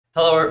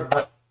Hello,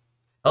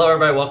 hello,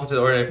 everybody. Welcome to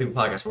the Ordinary People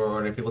Podcast, where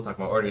ordinary people talk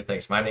about ordinary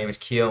things. My name is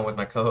Keo, with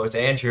my co-host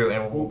Andrew,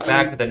 and we're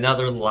back with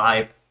another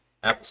live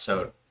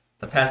episode.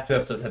 The past two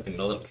episodes have been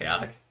a little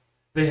chaotic.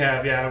 They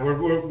have, yeah.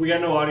 We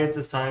got no audience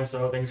this time,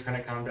 so things kind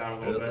of calmed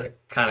down a little bit.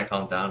 Kind of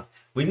calmed down.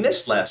 We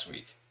missed last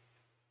week.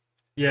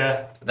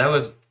 Yeah. That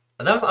was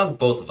on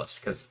both of us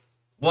because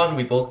one,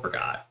 we both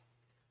forgot.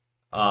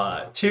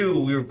 Two,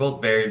 we were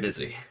both very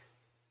busy.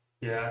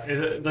 Yeah.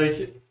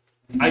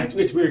 It's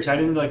weird because I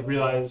didn't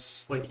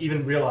realize we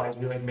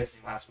were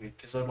missing last week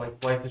because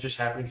life is just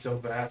happening so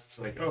fast. It's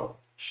like, oh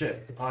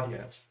shit, the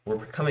podcast. We're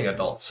becoming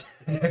adults.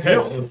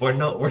 we're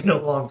no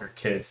longer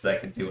kids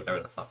that can do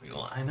whatever the fuck we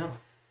want. I know.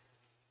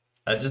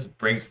 That just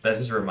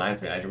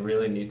reminds me, I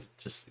really need to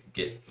just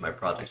get my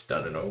projects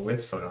done and over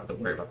with so I don't have to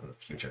worry about them in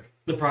the future.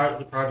 The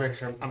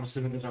projects are, I'm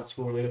assuming there's not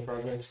school related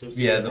projects. There's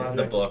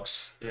The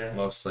books. Yeah.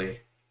 Mostly.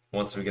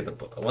 Once I get the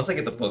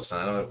books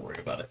done, I don't have to worry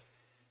about it.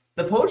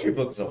 The poetry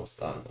book is almost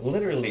done.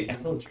 Literally, I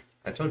told you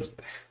that.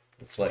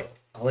 It's like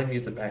all I need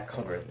is the back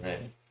cover and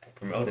then I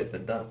promote it,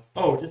 then done.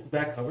 Oh, just the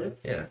back cover?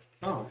 Yeah.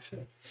 Oh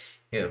shit.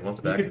 Yeah, once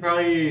the You back could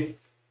probably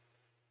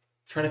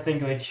try to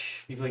think maybe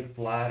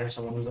Vlad or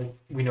someone who's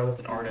we know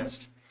that's an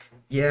artist.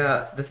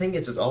 Yeah, the thing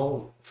is, it's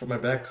all for my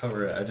back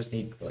cover. I just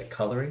need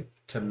coloring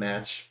to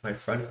match my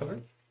front cover.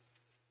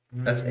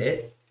 That's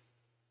it.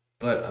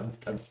 But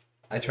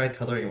I tried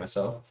coloring it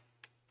myself.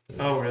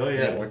 Oh really? It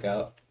Yeah. didn't work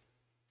out.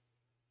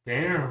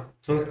 Damn.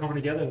 So it's coming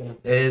together then.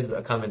 It is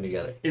coming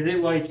together. Is it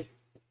I'm looking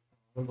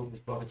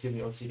this book, it's in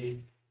the OCD.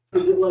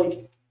 Is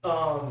it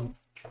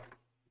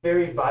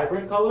very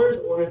vibrant colors,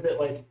 or is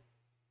it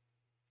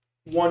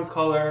one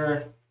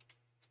color?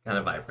 It's kind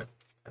of vibrant.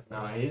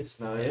 Nice.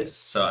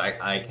 So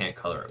I can't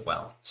color it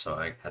well. So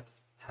I had to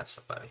have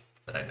somebody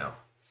that I know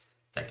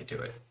that could do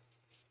it.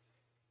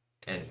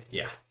 And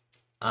yeah.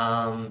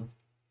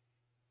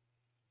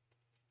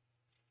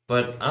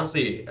 But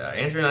honestly,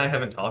 Andrew and I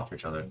haven't talked to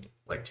each other in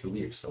 2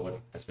 weeks. So what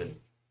has been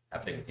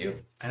happening with you?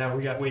 I know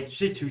wait, did you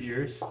say 2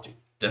 years?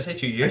 Did I say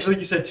 2 I years? feel like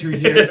you said 2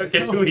 years.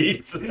 Okay, 2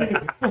 weeks. 2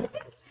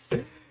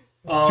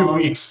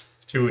 weeks.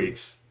 2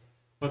 weeks.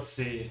 Let's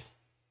see.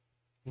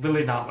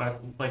 Literally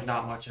not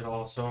much at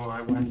all. So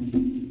I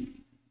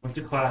went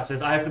to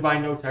classes. I have to buy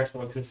no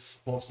textbooks this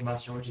whole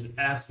semester, which is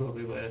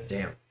absolutely lit.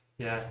 Damn.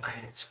 Yeah.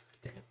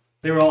 Damn.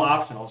 They were all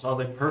optional, so I was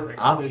like, perfect.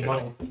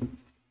 Optional.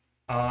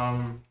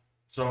 Money.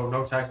 So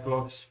no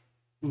textbooks.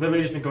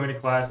 Literally just been going to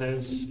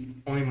classes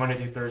only Monday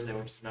through Thursday,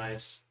 which is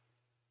nice.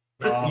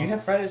 You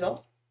have Fridays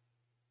off?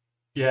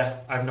 Yeah,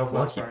 I have no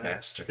class Lucky Friday.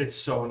 bastard. It's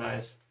so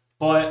nice.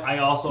 But I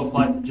also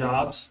applied for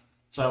jobs,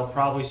 so I'll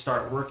probably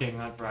start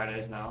working on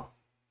Fridays now.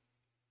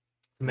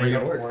 To Where you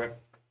make gonna up for it.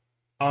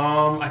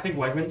 I think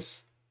Wegmans.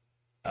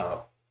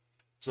 Oh.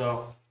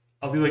 So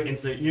I'll do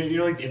you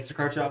know the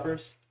Instacart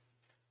shoppers?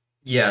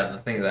 Yeah, the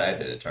thing that I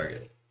did at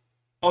Target.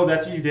 Oh,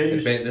 that's what you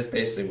did? That's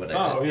basically what I did.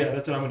 Oh, yeah,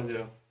 that's what I'm going to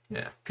do.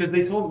 Yeah. Because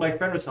my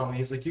friend was telling me,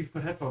 he's like, you can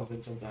put headphones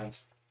in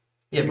sometimes.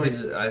 Yeah,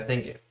 because I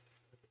think it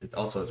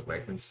also has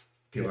Wegmans.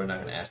 People are not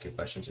going to ask you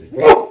questions. If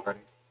you're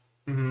party.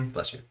 Mm-hmm.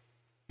 Bless you.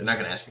 They're not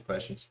going to ask you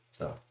questions.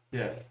 So.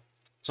 Yeah.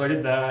 So I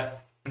did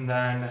that, and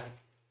then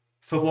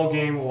football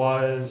game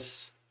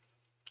was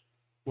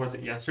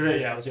it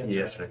yesterday? Yeah, it was yesterday.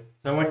 Yesterday.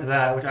 So I went to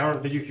that, which I don't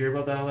know, did you hear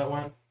about that, how that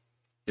went?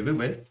 Did we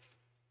win?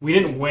 We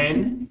didn't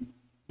win,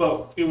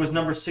 but it was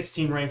number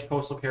 16 ranked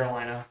Coastal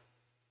Carolina.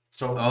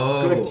 So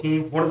good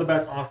team, one of the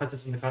best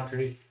offenses in the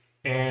country,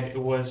 and it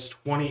was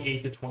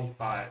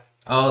 28-25.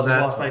 Oh,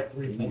 that's lost by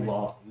 3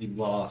 points. We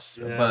lost,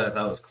 Yeah. but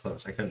that was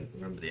close. I couldn't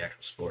remember the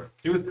actual score.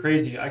 It was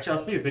crazy. Actually,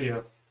 I'll show you a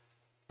video.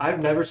 I've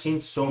never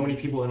seen so many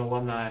people in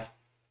alumni.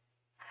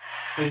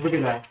 Look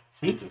at that.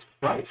 Jesus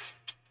Christ.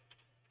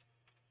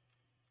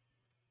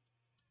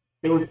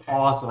 It was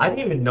awesome. I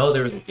didn't even know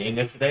there was a game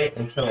yesterday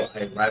until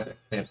I arrived at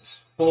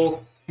campus.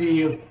 Full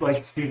sea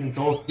of students,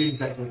 the whole student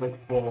section was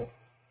full.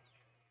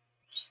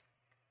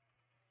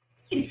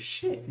 Holy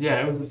shit.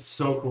 Yeah, it was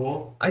so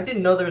cool. I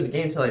didn't know there was a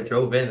game until I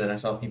drove in and I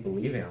saw people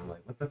leaving. I'm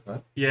like, what the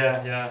fuck?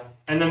 Yeah.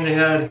 And then they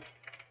had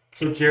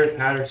Jarrett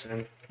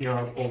Patterson,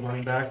 our old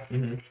running back.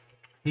 Mm-hmm.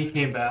 He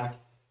came back.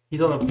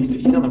 He's on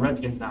the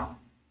Redskins now.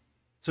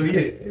 So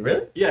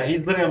Really? Yeah,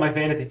 he's living on my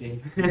fantasy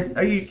team.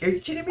 Are you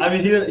kidding me? I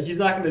mean, he's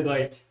not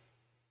gonna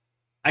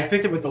I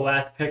picked him with the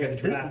last pick of the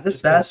draft. This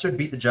bastard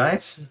beat the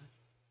Giants?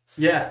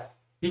 Yeah,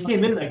 he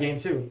came in that game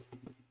too.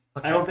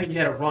 Okay. I don't think he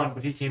had a run,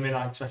 but he came in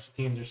on special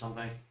teams or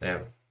something.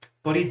 Damn.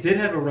 But he did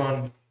have a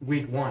run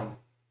week 1,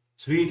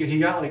 so he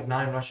got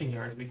 9 rushing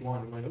yards week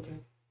 1. I'm like, okay.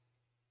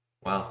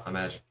 Wow,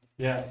 imagine.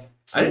 Yeah,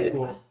 so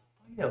cool.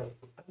 Yeah,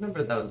 I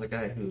remember that was the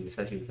guy who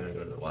said he was going to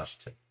go to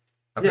Washington.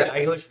 Yeah.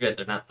 I always forget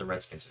they're not the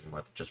Redskins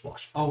anymore. They're just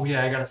Washington. Oh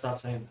yeah, I gotta stop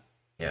saying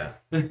Yeah.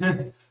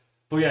 that.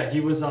 But yeah,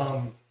 he was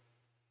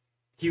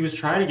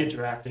trying to get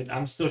drafted.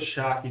 I'm still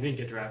shocked he didn't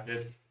get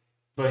drafted,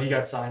 but he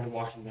got signed to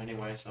Washington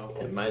anyway. So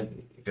It might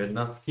be good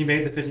enough. he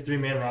made the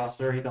 53-man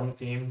roster. He's on the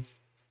team.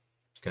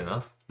 It's good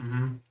enough.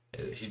 Mm-hmm.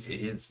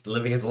 He's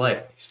living his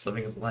life. He's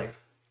living his life.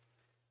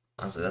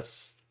 Honestly,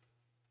 that's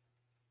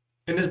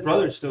And his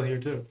brother's still here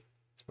too.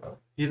 Bro.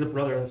 He's a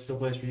brother that still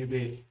plays for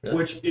UB, Yeah.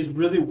 which is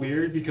really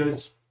weird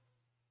because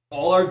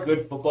all our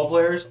good football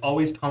players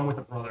always come with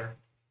a brother.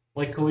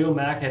 Like Khalil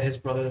Mack had his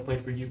brother that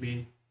played for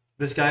UB.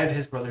 This guy had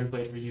his brother who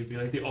played for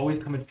UB. Like they always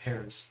come in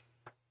pairs.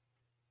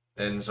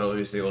 And so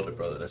he's the older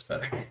brother. That's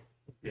better.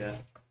 Yeah,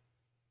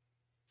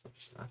 So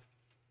just not.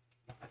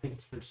 I think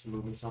they're just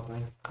moving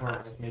something or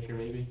a maker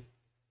maybe.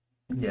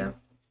 Yeah.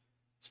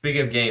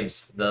 Speaking of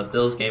games, the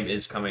Bills game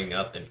is coming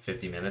up in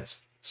 50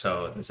 minutes,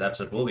 so this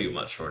episode will be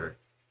much shorter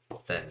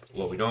than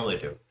what we normally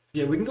do.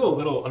 Yeah, we can go a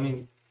little. I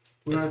mean,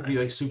 we don't have to be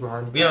like super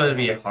hard. We don't have to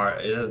be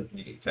hard. It doesn't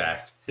be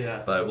exact,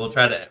 Yeah. but we're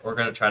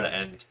gonna try to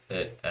end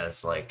it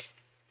as like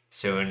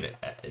soon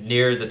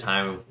near the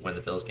time when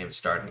the Bills game is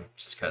starting,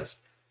 just because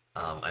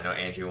I know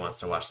Andrew wants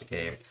to watch the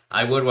game.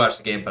 I would watch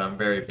the game, but I'm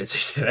very busy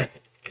today.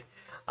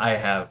 I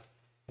have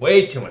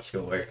way too much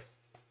schoolwork.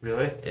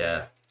 Really?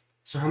 Yeah,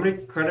 So how many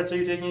credits are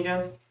you taking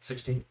again?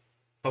 16.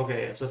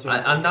 Okay, yeah, so that's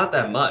what I'm not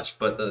that much,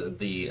 but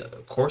the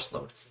course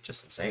load is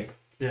just insane.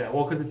 yeah,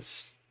 well,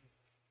 because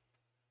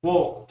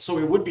so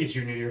it would be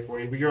junior year for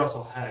you, but you're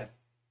also ahead.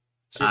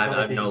 So you're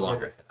probably I'm no taking-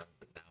 longer.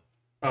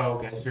 Oh,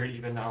 okay, you're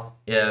even now.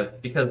 Yeah,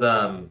 because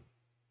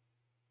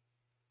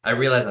I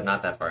realize I'm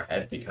not that far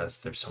ahead because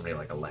there's so many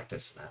like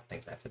electives and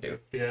things I have to do.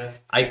 Yeah.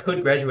 I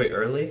could graduate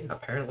early.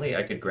 Apparently,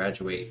 I could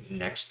graduate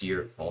next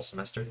year fall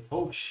semester,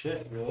 Oh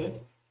shit, really?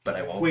 but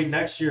I won't. Wait,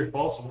 next year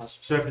fall semester.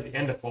 So after the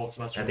end of fall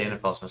semester. At the end of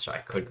fall semester, I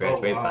could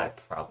graduate, wow. but I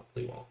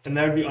probably won't. And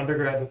that would be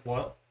undergrad with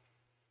what?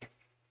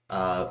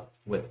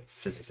 With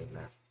physics and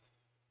math.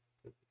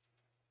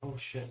 Oh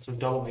shit, so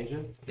double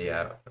major?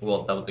 Yeah,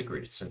 well, double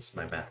degree since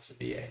my math is a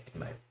BA and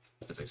my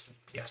physics,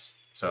 yes.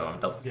 So I'm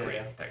double degree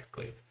Yeah.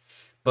 technically.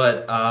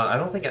 But I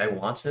don't think I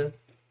want to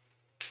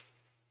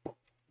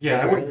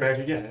Yeah, I wouldn't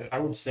graduate. Yeah, I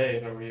would stay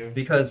if I were you.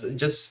 because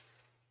just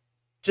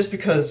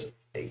because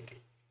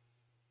like,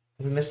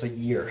 we missed a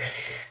year.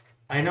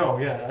 I know,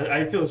 yeah.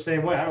 I feel the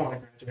same way. I don't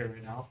want to graduate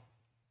right now.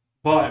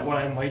 But what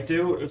I might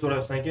do is what I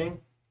was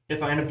thinking.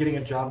 If I end up getting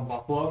a job in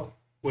Buffalo,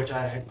 which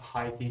I have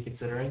high key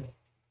considering,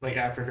 like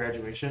after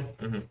graduation,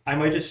 Mhm. I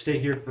might just stay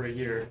here for a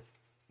year,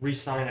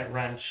 re-sign at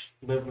Wrench,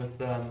 live with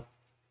them,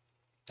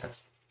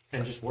 That's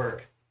and just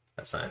work.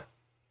 that's fine.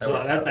 So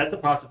works out. that's a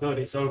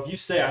possibility. So if you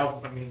stay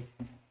out, I mean,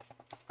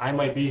 I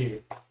might be here.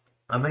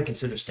 I might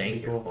consider staying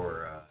here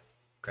for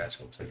grad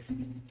school too.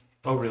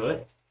 Oh, really?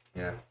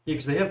 Yeah. Yeah,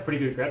 because they have a pretty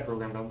good grad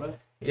program, don't they?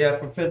 Yeah,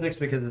 for physics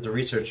because it's a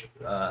research.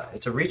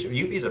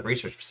 UP is a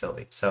research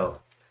facility, so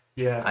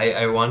Yeah.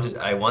 I wanted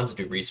to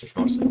do research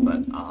mostly,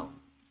 but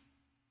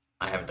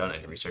I haven't done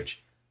any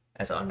research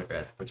as an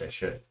undergrad, which I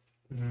should.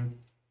 Mm-hmm.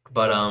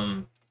 But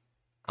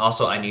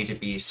also I need to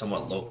be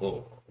somewhat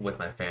local with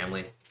my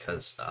family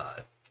because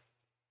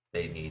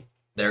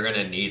they're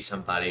gonna need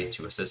somebody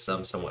to assist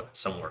them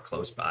somewhere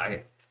close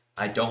by.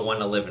 I don't want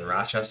to live in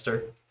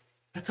Rochester.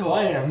 That's how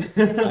I am.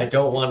 I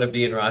don't want to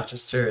be in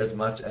Rochester as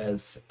much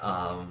as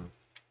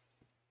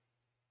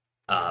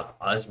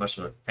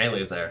my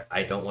family is there.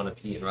 I don't want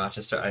to be in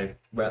Rochester. I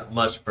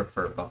much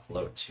prefer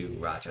Buffalo to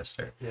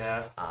Rochester.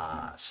 Yeah.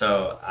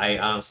 So I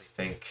honestly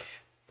think,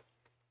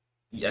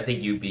 I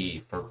think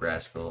UB for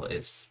grad school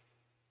is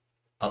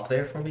up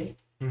there for me,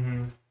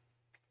 Mm-hmm.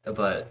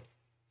 but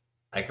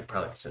I could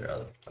probably consider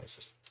other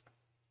places.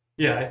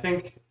 Yeah, I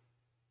think.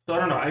 So I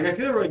don't know. I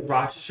feel like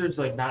Rochester's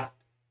like not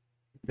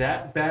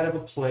that bad of a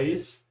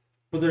place,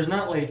 but there's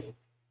not like.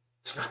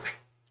 There's nothing.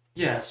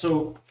 Yeah,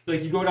 so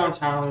like you go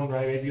downtown,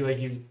 right? Maybe like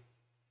you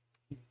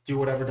do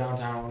whatever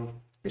downtown,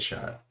 Good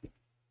shot.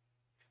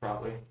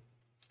 probably.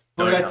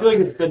 No, But I I know. feel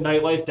like the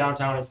nightlife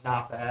downtown is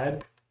not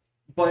bad,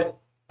 but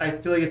I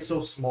feel like it's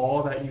so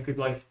small that you could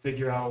like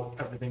figure out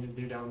everything to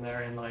do down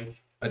there and like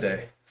A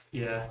day.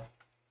 yeah.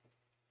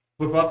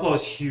 But Buffalo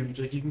is huge.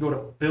 Like you can go to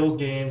Bills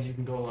games, you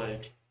can go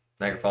like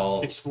Niagara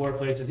Falls. explore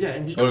places. Yeah,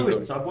 and you Oh, know we good.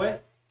 have a subway.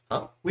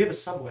 Huh? We have a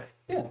subway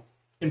Yeah.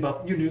 in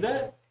Buffalo. You knew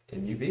that?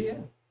 In UB, yeah.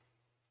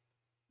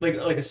 Like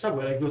a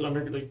subway that goes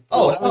under like.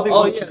 Oh, I don't think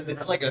oh, it goes-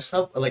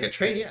 yeah, like a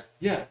train, yeah.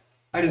 Yeah,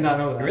 I did not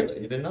know that. Really?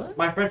 You didn't know that?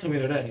 My friend told me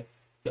the other day.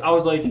 I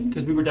was like,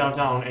 because we were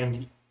downtown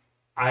and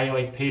I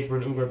like paid for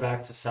an Uber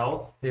back to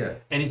South, Yeah.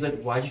 and he's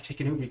like, "Why'd you take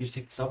an Uber? You could just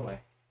take the subway."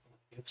 I'm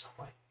like, "You have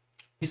subway?"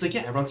 He's like,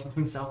 "Yeah, it runs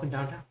between South and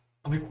downtown."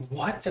 I'm like,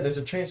 "What? Yeah, there's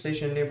a train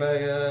station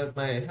nearby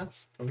my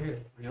house from here.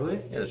 Really?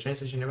 Yeah, there's a train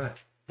station nearby.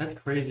 That's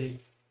crazy."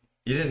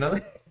 You didn't know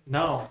that?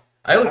 No,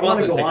 I always I want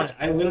wanted to to go take on it.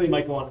 I literally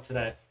might go on it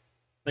today.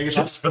 Like if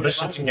Just for the if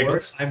shits I'm and bored,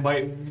 giggles. I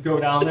might go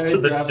down Just there for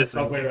and the grab a shits and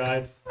subway ride.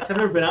 giggles. I've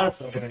never been on a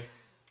subway.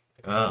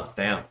 Oh,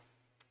 damn.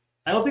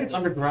 I don't think it's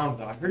underground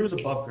though. I heard it was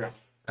above ground.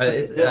 I'm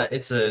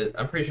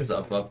pretty sure it's an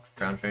above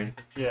ground train,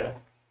 Yeah,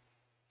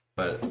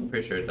 but I'm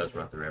pretty sure it does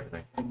run through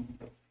everything.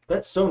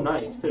 that's so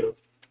nice too.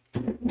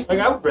 Like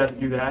I would rather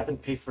do that than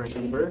pay for an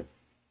Uber.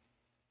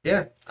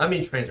 Yeah, I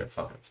mean trains are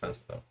fucking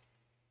expensive though,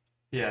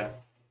 Yeah,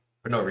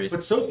 for no reason.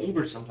 but so's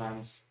Uber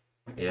sometimes.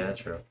 Yeah,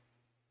 true.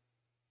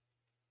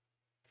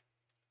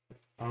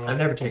 Um, I've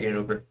never taken an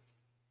Uber.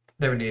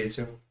 Never needed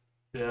to.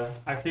 Yeah,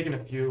 I've taken a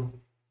few,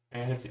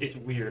 and it's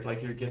weird.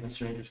 Like you're getting a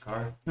stranger's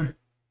car.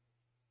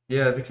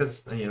 Yeah,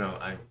 because I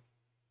always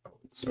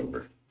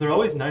sober. They're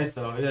always nice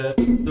though. Yeah,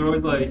 they're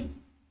always like,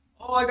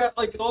 "Oh, I got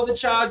like all the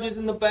charges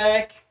in the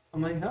back."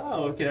 I'm like,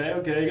 "Oh, okay,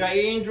 okay. You got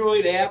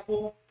Android,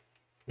 Apple.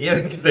 Yeah,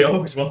 because they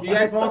always want. You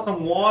guys want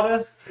some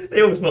water?"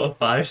 They always want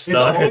 5 It's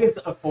stars. always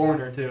a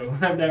foreigner too.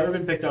 I've never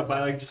been picked up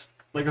by like just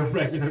like a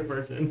regular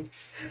person.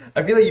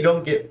 I feel like you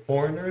don't get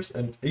foreigners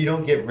and you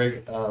don't get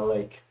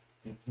like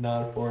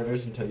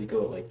non-foreigners until you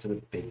go like to the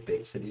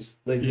big cities,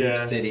 like New Yeah.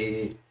 York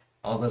City,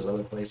 all those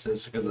other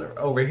places. Because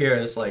over here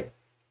it's like,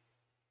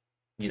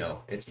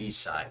 it's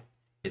East Side,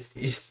 it's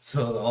East,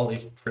 so all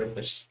these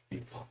privileged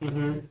people,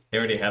 Mm-hmm. they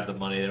already have the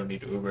money. They don't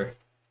need Uber.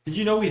 Did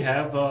you know we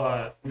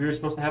were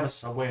supposed to have a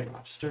subway in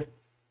Rochester?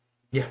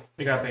 Yeah.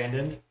 It got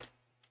abandoned.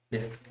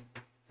 Yeah.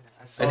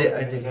 saw I did. it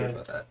I the did other hear day.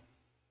 about that.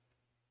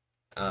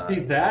 See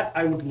that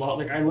I would love.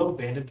 Like I love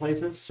abandoned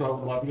places, so I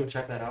would love to go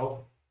check that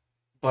out.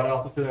 But I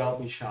also feel like I'll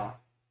be shot.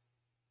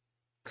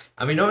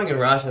 I mean, knowing in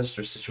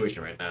Rochester's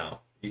situation right now,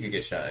 you could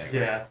get shot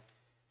anywhere.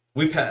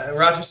 Yeah.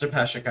 Rochester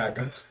passed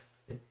Chicago.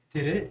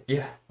 Did it?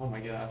 Yeah, Oh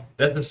my god.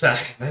 that's a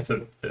sign. That's a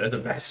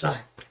bad sign.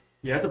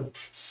 Yeah, it's a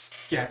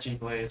sketchy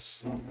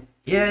place.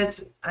 Yeah,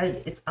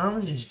 it's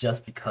honestly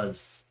just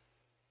because,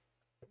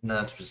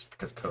 not just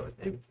because COVID.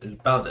 It's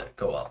bound to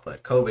go up,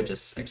 but COVID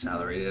just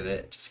accelerated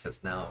it. Just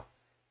because now,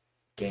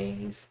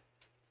 gangs,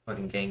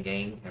 fucking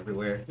gang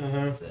everywhere.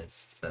 Uh-huh.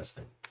 It's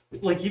disgusting.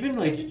 Like even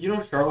like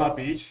Charlotte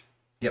Beach.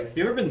 Yep.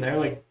 You ever been there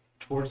like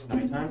towards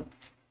nighttime?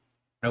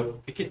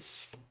 Nope. It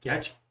gets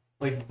sketchy,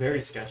 like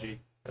very sketchy.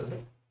 Does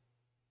it?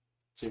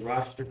 See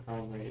Rochester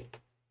crime rate.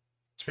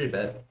 It's pretty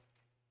bad.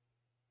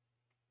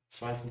 Let's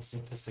find some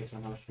statistics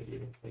on how shitty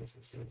the place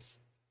this is.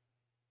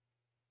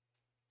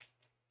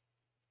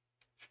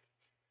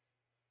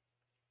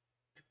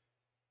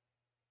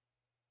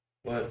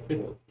 What?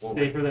 It's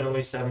safer than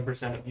only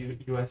 7%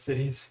 of U.S.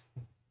 cities.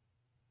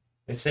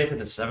 It's safer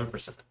than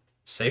 7%.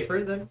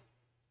 Safer than?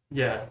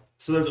 Yeah.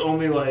 So there's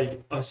only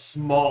like a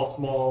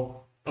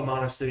small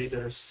amount of cities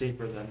that are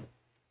safer than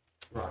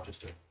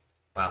Rochester.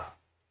 Wow.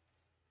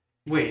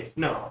 Wait,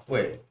 no.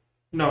 Wait.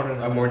 No.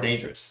 Are more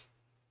dangerous.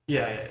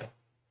 Yeah.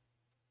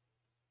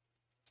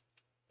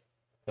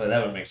 But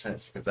that would make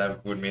sense because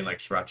that would mean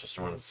like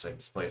Rochester one of the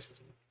safest places.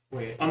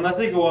 Wait, unless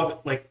they go off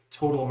like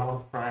total amount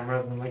of crime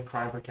rather than like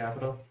crime per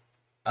capita.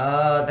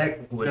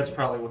 That would. That's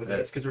probably what it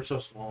is because we're so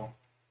small.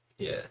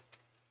 Yeah.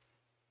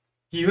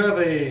 You have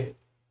a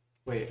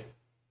wait.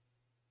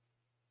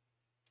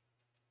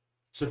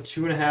 So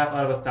 2.5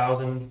 out of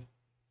 1,000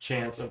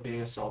 chance of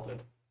being assaulted.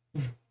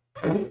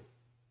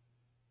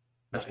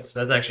 That's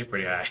actually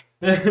pretty high.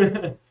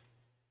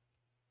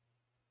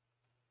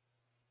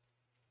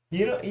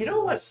 You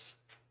know what?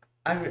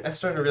 I'm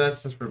starting to realize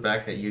since we're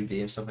back at UB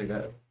and stuff like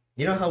that.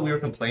 You know how we were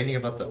complaining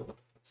about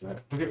what's that?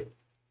 Okay.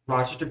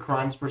 Rochester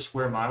crimes per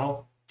square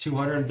mile,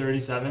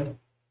 237.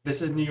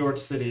 This is New York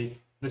City.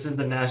 This is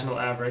the national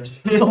average.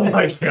 Oh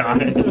my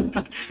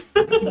god.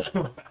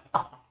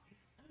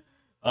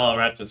 Oh,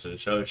 Rochester,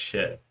 so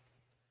shit.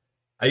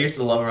 I used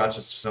to love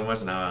Rochester so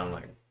much. Now I'm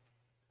like,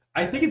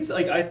 I think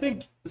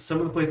some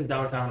of the places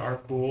downtown are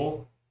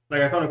cool.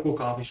 Like I found a cool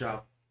coffee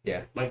shop.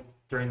 Yeah. Like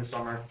during the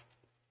summer.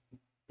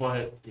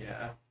 But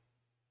yeah.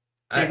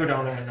 Can't go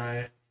down there at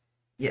night.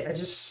 Yeah,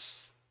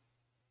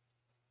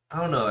 I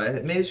don't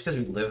know. Maybe it's because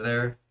we live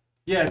there.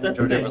 Yeah, that's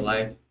the Enjoyed our thing.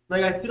 life.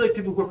 Like I feel like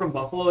people who are from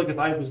Buffalo, like if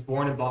I was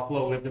born in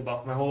Buffalo, lived in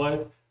Buffalo my whole life,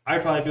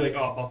 I'd probably be like,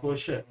 oh, Buffalo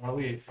is shit. I want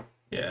to leave.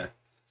 Yeah.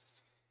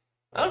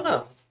 I don't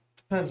know.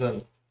 Depends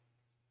on.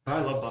 I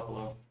love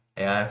Buffalo.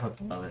 Yeah, I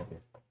fucking love it.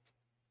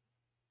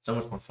 So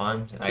much more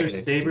fun. There's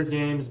Sabres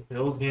games,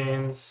 Bills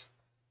games.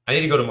 I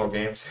need to go to more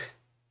games.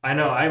 I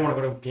know. I want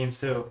to go to games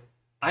too.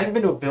 I haven't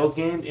been to a Bills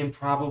game in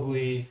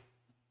probably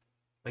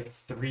like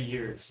 3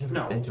 years. Never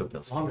No, been to a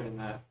Bills game. longer than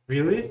that.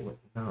 Really?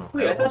 No.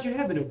 Wait, I thought you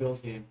had been to a Bills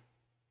game.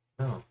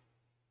 No.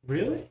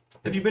 Really?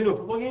 Have you been to a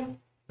football game?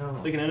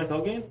 No. Like an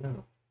NFL game? No.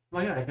 Oh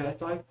my god, I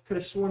thought I could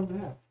have sworn you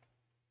have.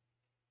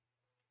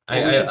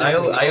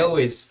 I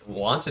always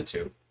wanted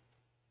to.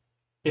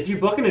 If you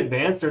book in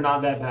advance, they're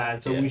not that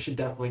bad, so Yeah. we should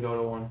definitely go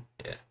to one.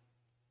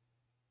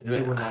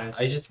 They were nice.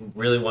 I just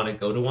really want to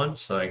go to one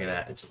so I can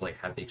just like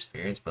have the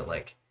experience, but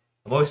like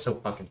I'm always so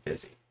fucking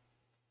busy,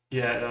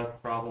 Yeah, that's the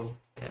problem.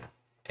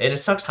 and it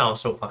sucks how I'm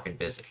so fucking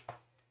busy.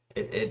 I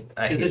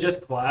Is hate it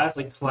just class?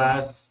 Like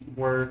class,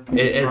 work,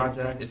 it,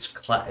 project? it's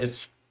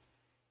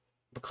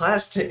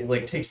class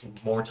takes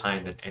more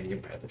time than any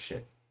of my other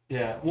shit.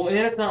 Yeah. Well, and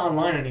it's not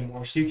online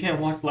anymore, so you can't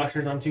watch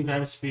lectures on 2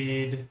 times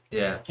speed.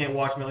 Yeah, Can't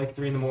watch them at like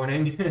 3 in the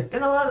morning.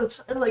 and a lot of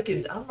the time, like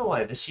I don't know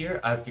why this year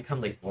I've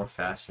become like more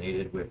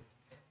fascinated with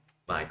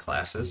my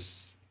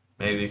classes.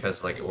 Maybe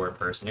because like we're in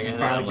person again.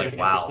 And I'm Finally like, getting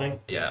wow, interesting.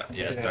 yeah, it's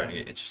Yeah. starting to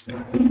get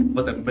interesting.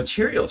 But the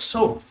material's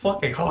so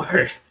fucking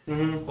hard.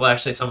 Mm-hmm. Well,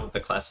 actually, some of the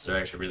classes are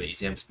actually really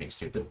easy. I'm just being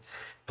stupid.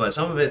 But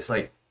some of it's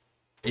like,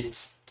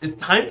 it's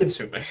time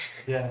consuming.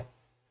 Yeah.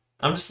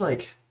 I'm just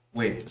like,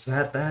 wait, is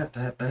that?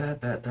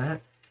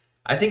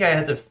 I think I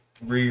had to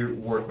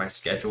rework my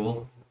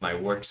schedule, my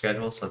work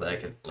schedule, so that I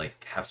could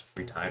like have some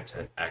free time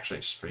to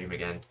actually stream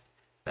again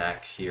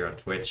back here on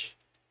Twitch,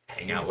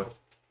 hang out with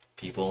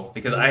people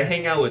because I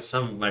hang out with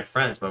some of my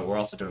friends, but we're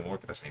also doing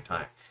work at the same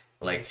time.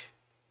 Like,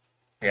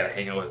 I gotta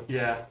hang out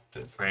Yeah.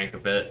 with Frank a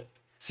bit.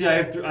 See, I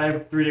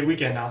have 3-day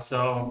weekend now,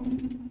 so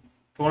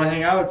if I want to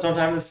hang out,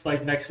 sometime it's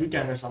like next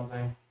weekend or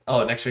something.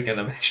 Oh, next weekend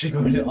I'm actually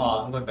going to.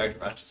 Oh, I'm going back to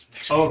Rochester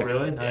next Oh, weekend.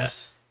 really? Yeah.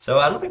 Nice. So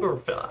I don't think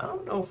I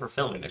don't know if we're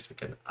filming next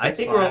weekend. I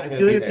think we're. I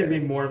feel like it's gonna be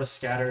more of a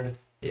scattered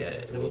Yeah,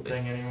 it will little be.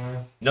 thing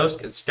anyway. No,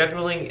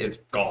 scheduling is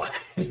gone.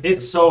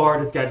 It's so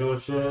hard to schedule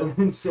shit.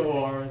 It's so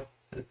hard.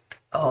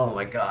 Oh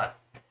my god.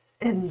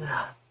 And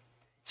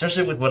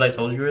especially with what I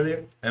told you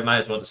earlier, I might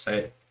as well just say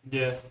it.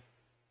 Yeah.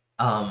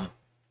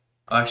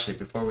 Actually,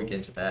 before we get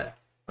into that,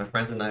 my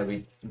friends and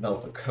we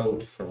developed a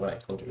code for what I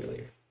told you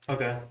earlier.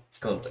 Okay. It's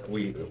called,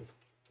 we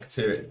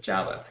consider it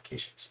Java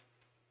applications.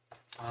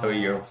 So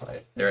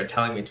they're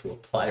telling me to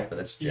apply for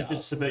this You job.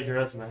 should submit your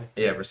resume.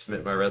 Yeah,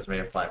 submit my resume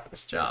and apply for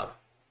this job.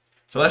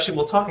 So actually,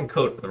 we'll talk in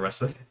code for the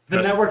rest of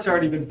The network's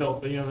already been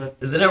built, but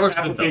the network's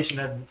been built. application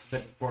hasn't been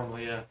submitted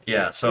formally yet.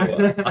 Yeah, so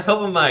a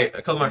couple of my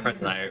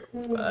friends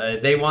and I,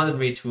 they wanted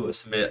me to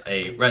submit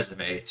a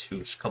resume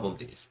to a couple of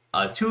these,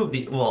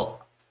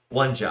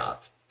 one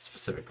job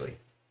specifically,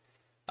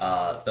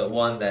 the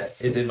one that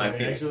is in my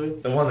field, Actually?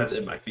 the one that's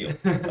in my field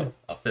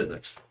of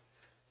physics.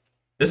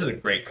 This is a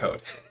great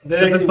code. That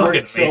This is actually fucking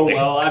works so amazing.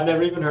 well. I've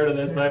never even heard of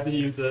this, but I have to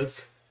use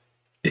this.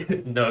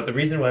 No, the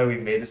reason why we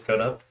made this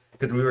code up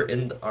because we were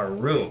in our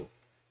room,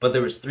 but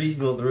there was 3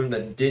 people in the room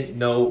that didn't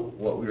know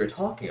what we were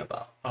talking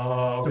about.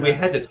 Oh, So okay. we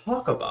had to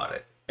talk about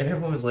it, and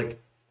everyone was like,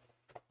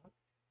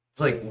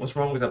 "It's like, what's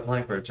wrong with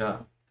applying for a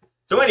job?"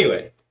 So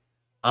anyway,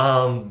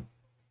 I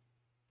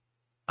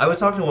was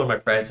talking to one of my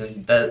friends,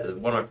 and that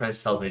one of my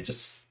friends tells me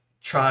just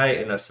try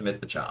and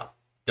submit the job.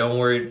 Don't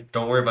worry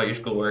about your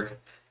schoolwork.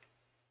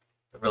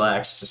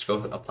 Relax, just go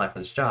apply for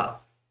this job.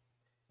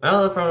 My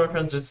other one of my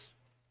friends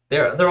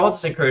they're all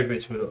just encouraged me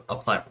to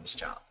apply for this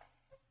job,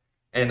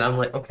 and I'm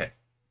like, okay,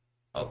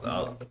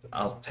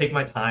 I'll take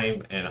my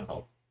time and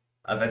I'll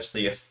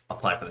eventually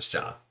apply for this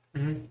job.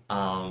 Mhm.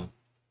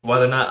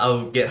 Whether or not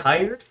I'll get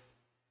hired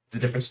is a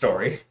different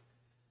story.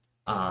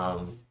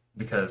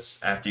 Because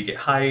after you get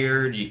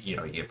hired, you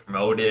get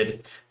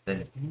promoted,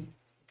 then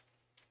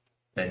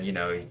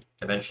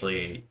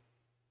eventually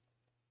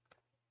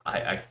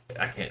I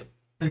can't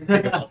think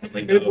of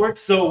something It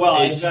works so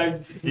well. It's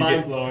you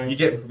mind blowing. you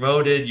get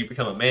promoted, you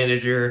become a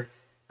manager,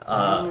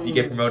 you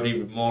get promoted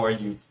even more,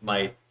 you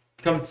might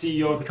Become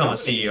CEO of the become a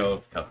company. CEO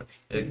of the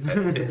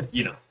company.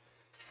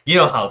 You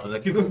know how the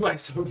People are like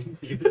so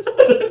confused.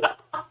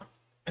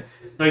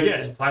 Like, yeah,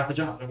 just apply for the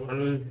job.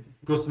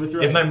 Go submit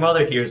your if my resume.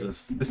 mother hears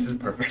this is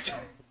perfect.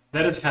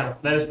 That is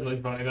really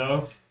funny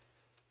though.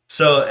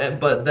 So,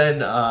 but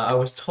then I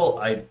told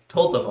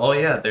them, oh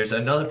yeah, there's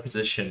another job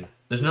position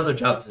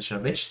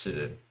I'm interested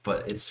in,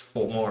 but it's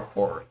more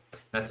for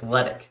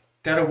athletic.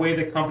 Gotta weigh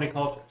the company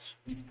cultures.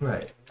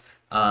 Right.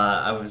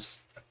 I'm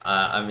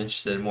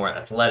interested in more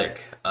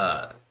athletic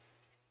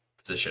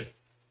position,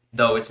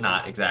 though it's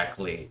not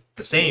exactly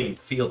the same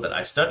field that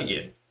I study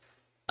in.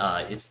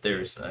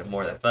 There's a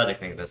more athletic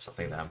thing that's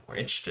something that I'm more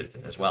interested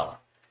in as well.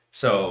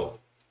 So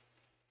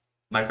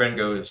my friend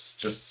goes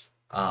just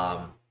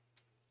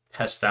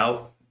test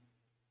out,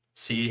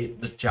 see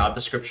the job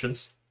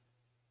descriptions,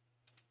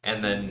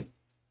 and then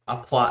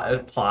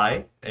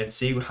apply and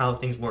see how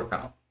things work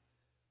out.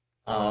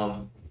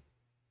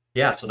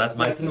 Yeah, so that's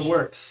my That's in the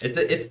works. It's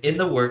in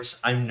the works.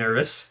 I'm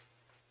nervous.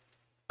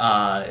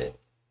 From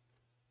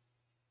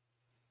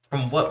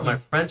what my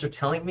friends are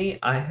telling me,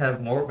 I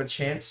have more of a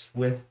chance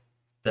with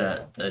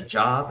the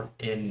job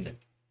in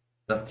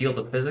the field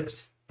of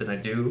physics than I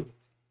do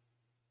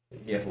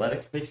in the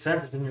athletic. Makes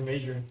sense. It's in your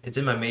major. It's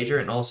in my major,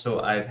 and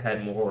also I've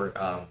had more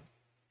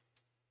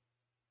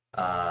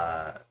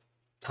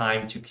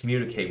time to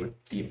communicate with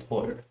the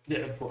employer. Yeah,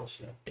 of course.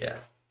 Yeah. Yeah,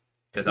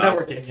 because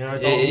Networking. It's all,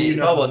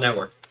 it's all about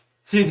network.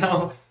 See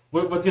now,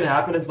 what's gonna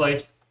happen is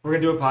like we're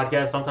gonna do a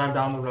podcast sometime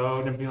down the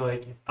road and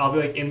I'll be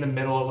like in the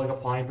middle of like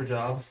applying for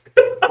jobs.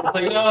 It's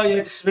like, oh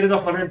yeah, submitted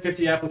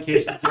 150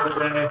 applications the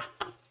other day.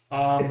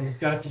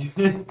 Got a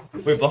few.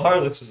 Wait, Bahar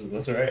listens to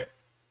this, right?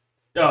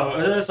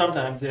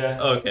 Sometimes,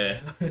 yeah. Okay.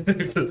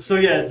 So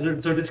yeah,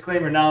 so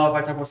disclaimer now, if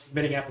I talk about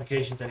submitting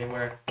applications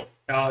anywhere,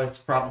 it's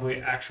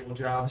probably actual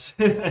jobs.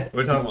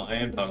 We're talking about. I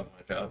am talking about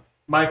my job.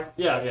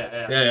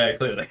 Yeah. Yeah,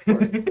 clearly.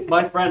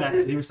 My friend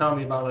actually, he was telling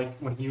me about like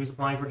when he was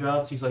applying for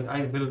jobs. He's like,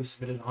 I literally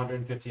submitted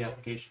 150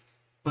 applications,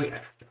 like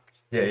actual jobs.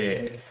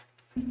 Yeah.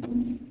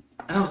 And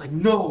I was like,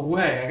 no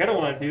way! Like, I don't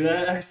want to do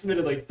that. I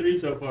submitted like 3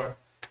 so far.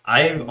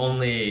 I've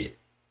only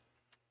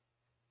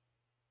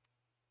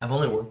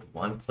worked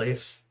one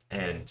place,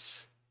 and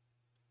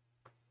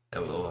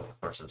of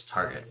course it was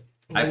Target.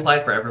 I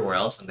applied for everywhere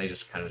else, and they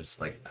just kind of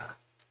like, nah.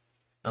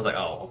 I was like,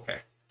 oh, okay.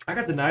 I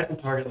got denied from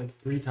Target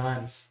like 3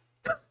 times.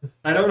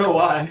 I don't know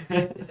why.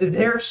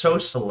 They're so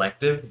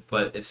selective,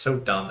 but it's so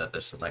dumb that they're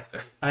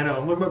selective. I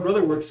know. My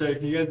brother works there.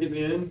 Can you guys get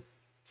me in?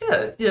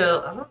 Yeah.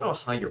 I don't know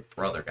how your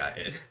brother got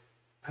in.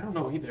 I don't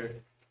know either.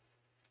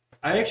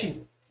 I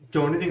actually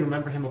don't even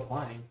remember him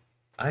applying.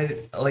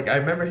 I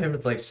remember him.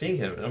 It's like seeing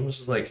him, and I'm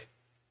just like,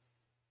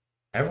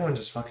 everyone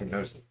just fucking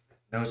knows him.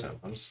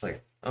 I'm just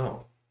like,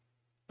 oh,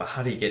 but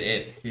how do you get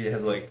in? He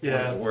has like one of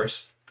Yeah. the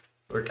worst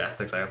work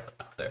ethics I have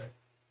out there.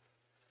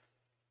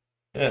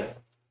 Yeah.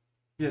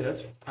 Yeah,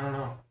 that's I don't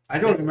know. I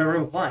don't remember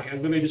him applying. I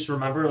literally just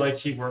remember like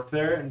he worked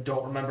there and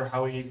don't remember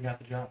how he even got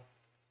the job.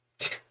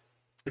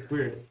 It's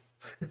weird.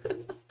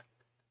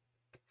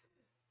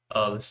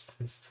 Oh, this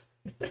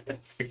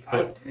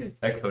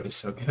that code is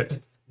so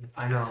good.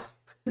 I know.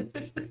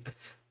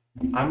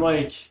 I'm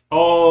like,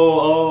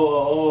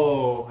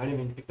 oh, I didn't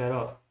even pick that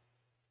up.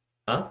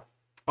 Huh?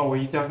 Oh, were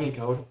you talking in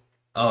code?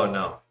 Oh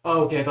no.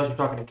 Oh, okay, I thought you were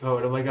talking in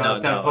code. I'm like, oh, No,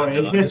 it's kind no, of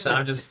funny. no.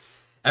 I'm just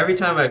every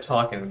time I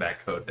talk in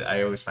that code,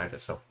 I always find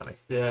it so funny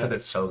Yeah, because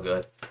it's so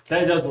good.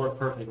 that does work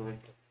perfectly.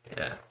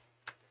 Yeah.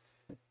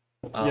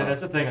 Yeah,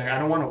 that's the thing. Like, I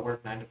don't want to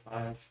work 9 to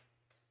 5.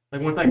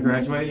 Like once I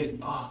graduate,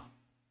 oh,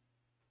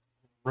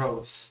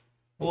 gross.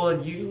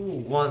 Well, you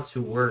want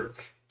to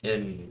work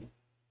in.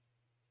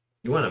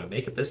 You want to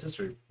make a business,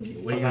 or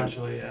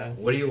Eventually, yeah.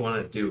 what do you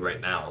want to do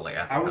right now? Like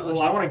after college?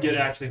 Well, I want to get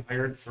actually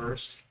hired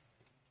first,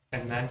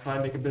 and then try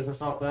and make a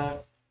business off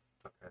that.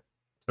 Okay.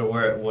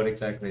 So what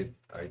exactly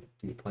do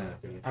you plan on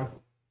doing? I'm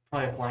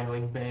probably applying to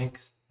like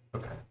banks.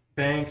 Okay.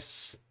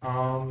 Banks,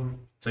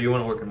 So you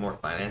want to work in more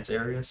finance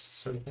areas,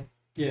 sort of thing?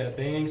 yeah,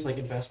 banks, like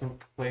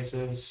investment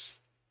places.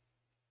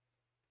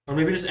 Or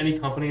maybe just any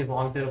company as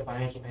long as they have a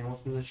financial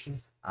analyst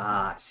position.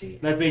 Ah, I see.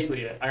 That's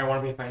basically it. I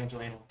want to be a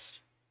financial analyst.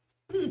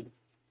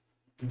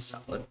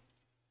 Solid.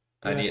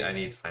 Yeah. I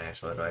need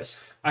financial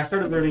advice. I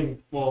started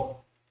learning,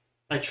 well,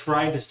 I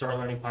tried to start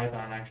learning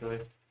Python actually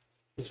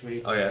this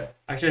week. Oh yeah.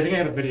 Actually, I think I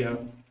had a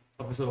video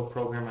of this little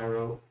program I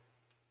wrote.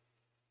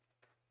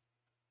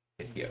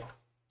 Video.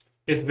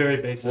 It's very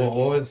basic. Well,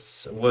 what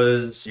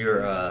was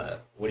your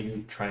what are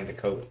you trying to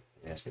code?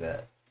 Let me ask you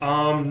that.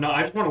 No,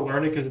 I just want to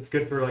learn it because it's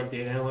good for like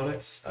data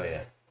analytics. Oh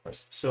yeah, of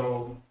course.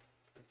 So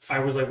I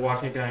was like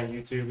watching a guy on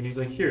YouTube and he's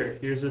like,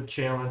 here's a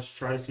challenge.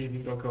 Try to see if you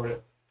can go code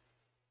it.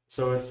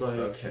 So it's like,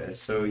 Okay,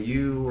 so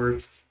you were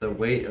the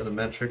weight of the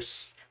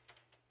metrics.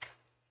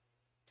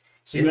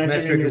 so you enter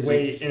in your metrics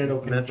weight and it'll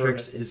convert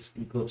metrics it. is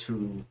equal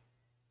to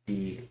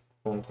the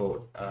quote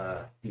unquote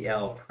the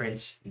L,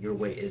 print your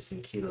weight is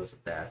in kilos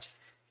of that.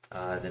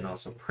 Then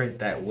also print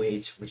that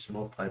weight, which is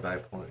multiplied by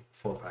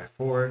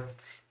 0.454.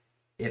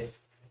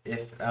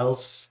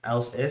 Else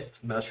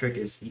if metric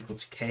is equal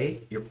to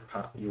K, your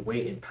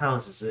weight in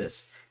pounds is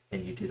this.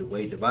 Then you do the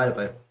weight divided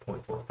by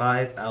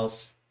 0.45.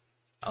 Else,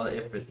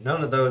 if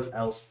none of those,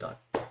 else done.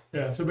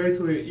 Yeah, so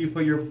basically you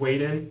put your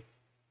weight in.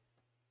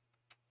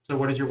 So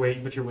what is your weight?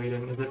 You put your weight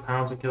in. Is it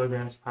pounds or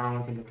kilograms?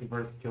 Pounds, and you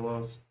convert it to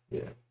kilos.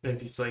 Yeah.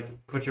 If you just like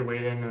put your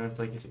weight in and it's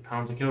like, is it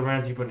pounds or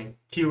kilograms? You put in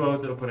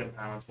kilos, it'll put it in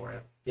pounds for you.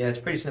 Yeah, it's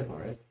pretty simple,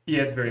 right?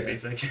 Yeah, it's very Yeah.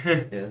 basic.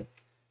 Yeah.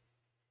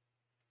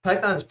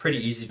 Python's pretty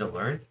easy to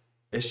learn.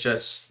 It's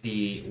just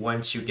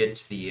once you get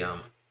to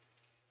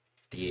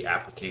the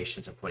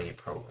applications of putting in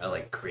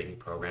like creating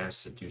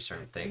programs to do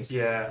certain things,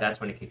 Yeah.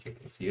 that's when it can get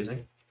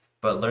confusing.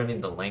 But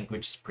learning the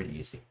language is pretty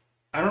easy.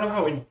 I don't know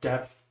how in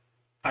depth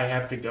I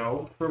have to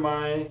go for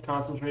my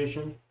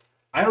concentration.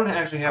 I don't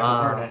actually have to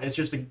learn it. It's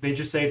just they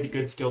just say it's a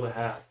good skill to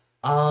have.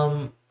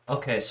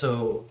 Okay,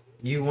 so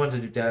you want to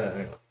do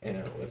data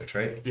analytics,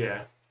 right?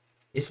 Yeah.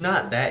 It's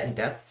not that in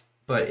depth,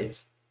 but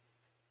it's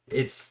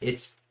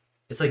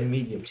like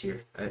medium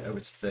tier, I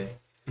would say.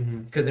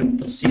 Because in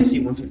CSE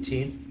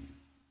 115,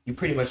 you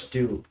pretty much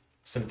do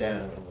some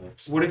data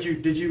analytics. What did you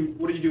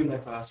do in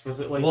that class? Was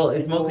it like Well,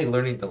 it's SQL? mostly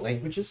learning the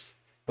languages,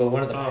 but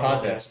one of the Oh,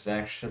 projects is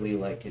actually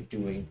like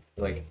doing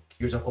like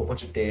here's a whole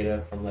bunch of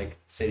data from like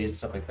cities and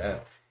stuff like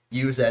that.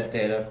 Use that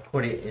data,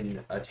 put it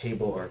in a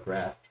table or a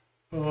graph.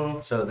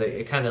 So that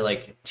it kind of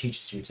like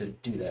teaches you to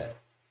do that.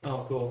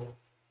 Oh, cool.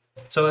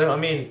 So I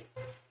mean,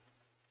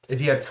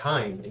 if you have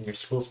time in your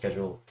school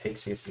schedule, take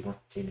CSE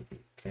 115 if you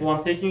can. Well,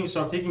 I'm taking it's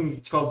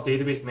called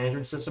database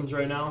management systems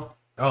right now.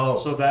 Oh,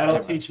 So that'll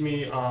never mind. teach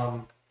me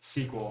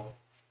SQL,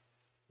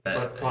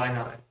 but probably should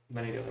not fine.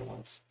 many of the other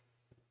ones.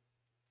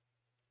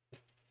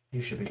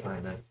 You should be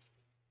fine then.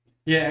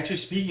 Yeah, actually,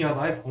 speaking of,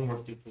 I have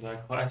homework due for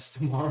that class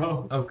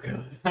tomorrow. Oh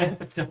god. I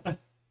have done.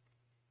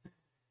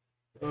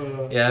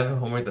 Yeah, I have a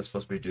homework that's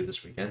supposed to be due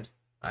this weekend.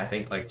 I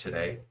think like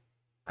today.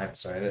 I haven't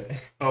started it.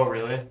 Oh,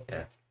 really?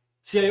 Yeah.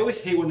 See, I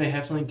always hate when they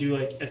have something due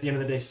like at the end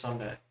of the day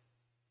Sunday,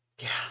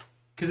 Yeah.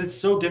 because it's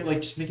so different.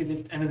 Like, just make it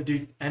the end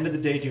of the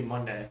day due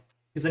Monday,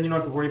 because then you don't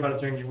have to worry about it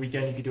during your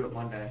weekend. You can do it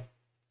Monday.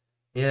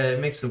 Yeah, it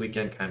makes the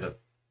weekend kind of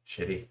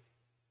shitty,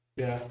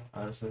 Yeah.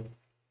 honestly.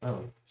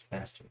 Oh,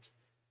 bastards.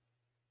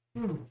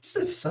 Hmm. This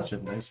is such a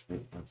nice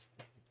room.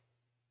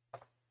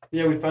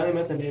 Yeah, we finally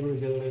met the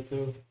neighbors the other day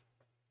too.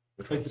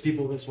 Which Like the one's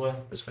people this way.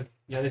 this way?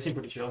 Yeah, they seem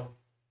pretty chill.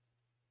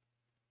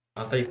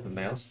 Aren't they the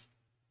males?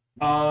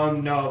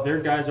 No, there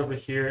are guys over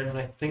here, and then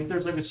I think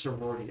there's like a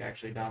sorority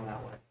actually down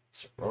that way.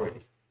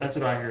 Sorority. That's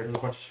what I heard. There's a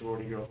bunch of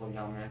sorority girls living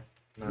down there.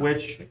 No.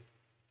 Which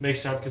makes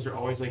sense because they're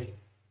always like,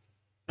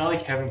 not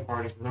like having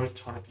parties, but there's always a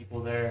ton of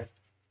people there.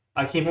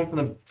 I came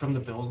home from the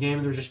Bills game,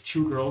 and there's just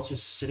two girls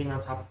just sitting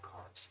on top of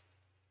cars,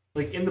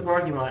 like in the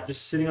parking lot,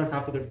 just sitting on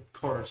top of their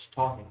cars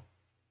talking.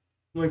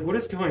 I'm like, what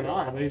is going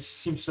on? Like, it just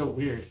seems so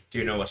weird. Do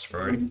you know what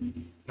sorority?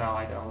 No,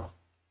 I don't.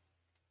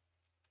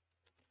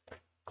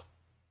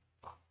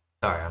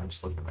 Sorry, I'm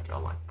just looking at my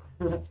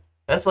jawline.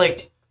 That's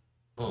like,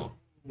 oh,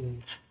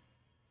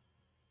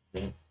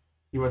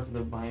 He went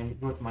to Miami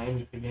for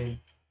the game.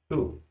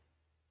 who?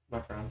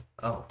 My friend.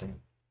 Oh, damn.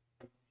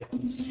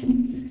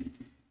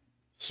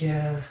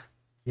 Yeah,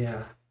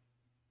 yeah.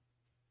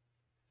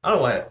 I don't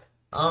know why.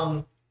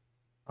 Oh,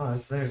 I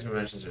was gonna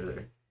mention this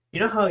earlier. You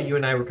know how you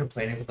and I were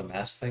complaining about the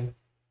mask thing?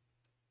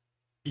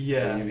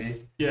 Yeah.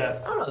 Maybe. Yeah.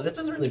 I don't know. That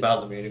doesn't really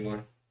bother me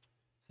anymore.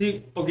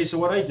 See, okay, so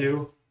what I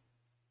do,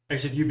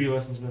 actually, if you be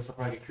listening to this, I'll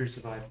probably get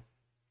crucified.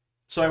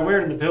 So I wear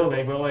it in the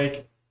building, but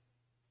like,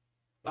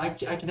 I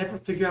can never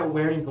figure out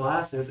wearing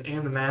glasses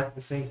and the mask at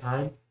the same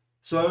time.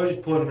 So I always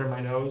put it under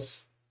my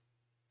nose,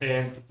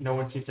 and no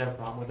one seems to have a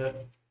problem with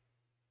it.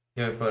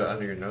 You want to put it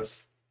under your nose?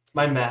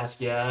 My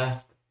mask, yeah.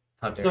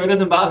 How dare So it you?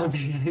 doesn't bother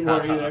me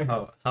anymore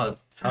either.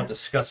 How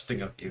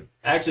disgusting of you.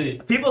 Actually,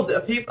 People,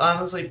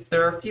 honestly,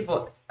 there are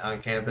people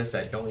on campus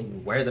that don't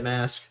even wear the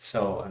mask.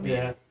 So, I mean,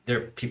 Yeah. there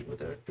are people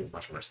that are doing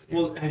much worse than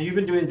you. well, have you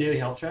been doing the daily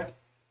health check?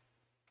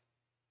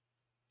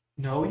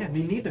 No, yeah,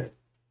 me neither.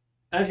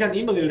 I just got an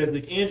email the other day,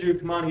 like, Andrew,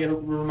 come on, we're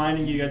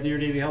reminding you, you got to do your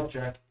daily health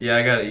check. Yeah,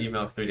 I got an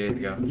email 3 days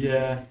ago.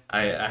 Yeah.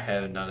 I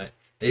haven't done it.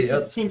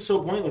 It seems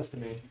so pointless to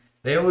me.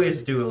 They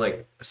always do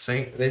like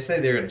they say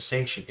they're gonna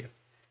sanction you,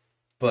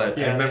 but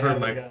I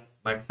remember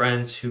my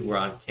friends who were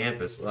on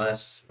campus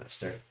last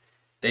semester,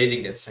 they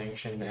didn't get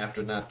sanctioned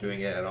after not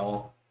doing it at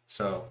all.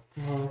 So,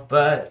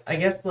 but I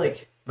guess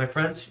like my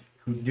friends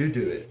who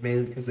do it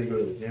mainly because they go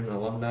to the gym and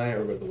alumni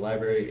or go to the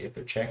library if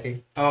they're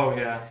checking. Oh,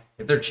 yeah.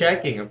 If they're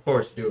checking, of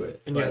course, do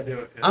it. And But do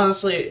it. Yeah.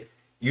 honestly,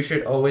 you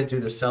should always do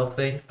the self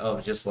thing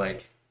of just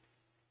like,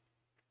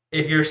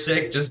 if you're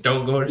sick, just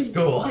don't go to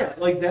school. Yeah,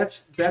 like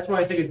that's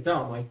why I think it's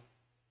dumb. Like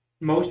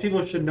most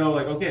people should know,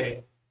 like,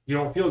 okay, you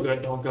don't feel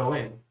good, don't go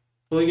in.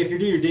 But like if you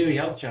do your daily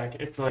health check,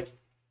 it's like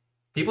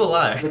People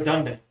lie.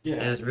 redundant. Yeah.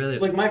 And it's really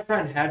Like my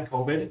friend had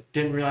COVID,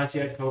 didn't realize he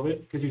had COVID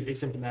because he was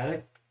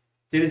asymptomatic.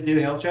 Did his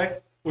daily health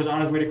check, was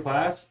on his way to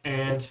class,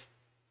 and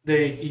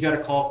he got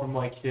a call from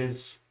like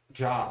his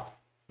job,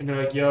 and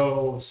they're like,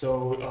 "Yo,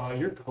 so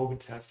your COVID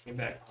test came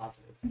back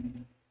positive."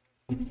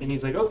 And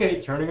he's like, "Okay,"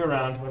 turning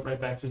around, went right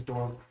back to his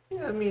dorm.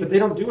 yeah, I mean, But they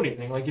don't do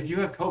anything. Like if you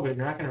have COVID,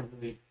 you're not gonna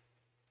really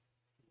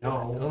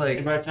know. Like-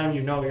 and by the time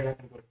you know, you're not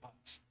gonna go to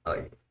class.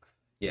 like,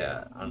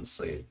 yeah,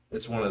 honestly,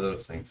 it's one of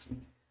those things.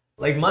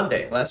 Like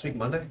last week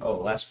Monday. Oh,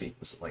 last week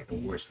was like the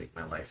worst week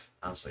of my life.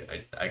 Honestly,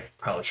 I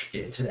probably should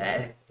get into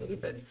that a little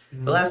bit.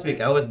 But last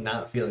week I was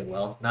not feeling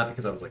well, not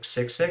because I was like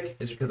sick.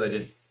 It's because I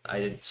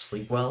didn't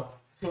sleep well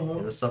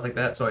and stuff like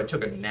that. So I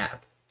took a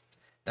nap.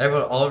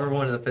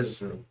 Everyone in the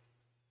physics room,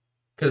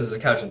 because there's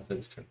a couch in the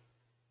physics room.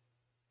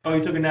 Oh,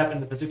 you took a nap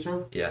in the physics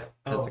room? Yeah,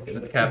 Oh,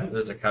 there's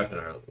a couch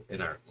in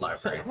our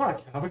library. Come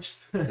on, couch.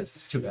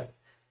 It's too bad.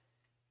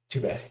 Too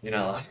bad. You're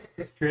not allowed.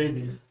 That's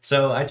crazy.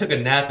 So I took a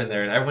nap in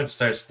there, and everyone just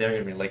started staring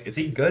at me like, "Is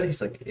he good?"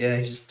 He's like, "Yeah,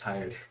 he's just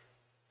tired."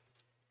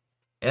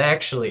 And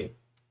actually,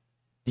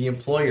 the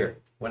employer,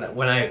 when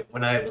I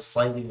was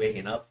slightly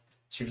waking up,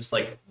 she was just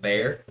like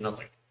there, and I was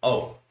like,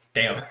 "Oh,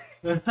 damn!"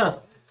 I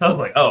was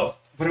like, "Oh,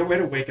 What a way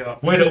to wake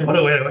up. what a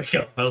way to wake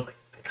up!" I was like,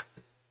 "Damn."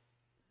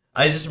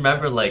 I just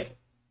remember like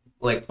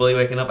fully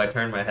waking up. I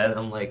turned my head, and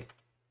I'm like,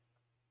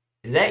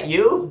 "Is that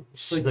you?"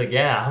 She's like,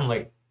 "Yeah." I'm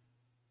like,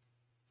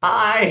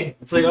 "Hi."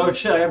 It's like, oh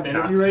shit, I have an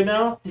interview right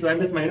now? Did I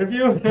miss my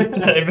interview?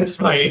 Did I miss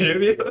my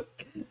interview?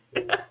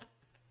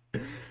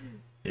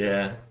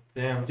 Yeah.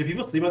 Damn. Do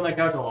people sleep on that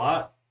couch a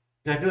lot?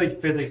 I feel like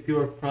physics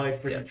people are probably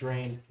pretty Yeah.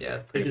 drained. Yeah,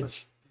 They pretty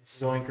much.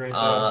 just zoink right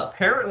there.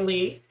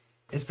 Apparently,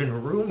 it's been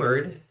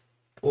rumored.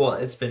 Well,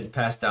 it's been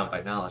passed down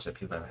by knowledge that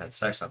people have had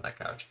sex on that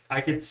couch. I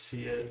could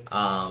see it.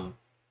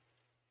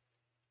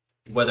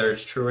 Whether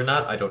it's true or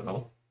not, I don't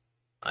know.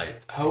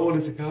 How old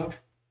is the couch?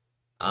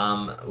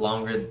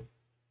 Longer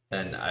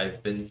than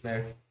I've been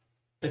there.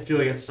 I feel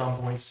like at some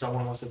point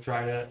someone must have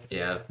tried it.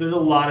 Yeah, There's a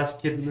lot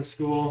of kids in the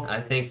school.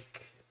 I think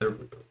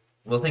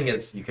the thing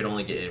is you can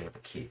only get in with a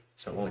key,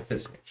 so only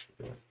physics majors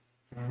can do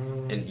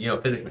it.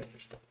 And physics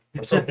majors.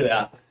 We're socially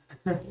awkward.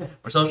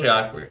 We're socially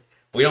awkward.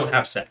 We don't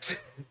have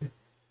sex.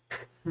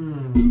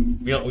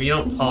 We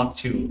don't talk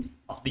to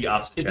the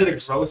opposite Is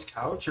genders. it a gross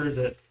couch or is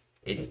it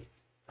It's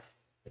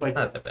like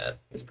not that bad.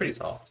 It's pretty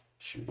soft.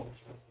 shoot?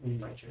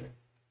 My chair.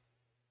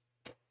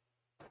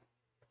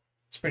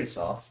 It's pretty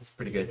soft. It's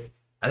pretty good.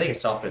 I think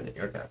it's softer than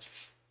your couch.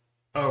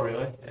 Oh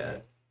really? Yeah.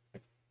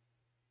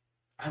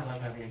 I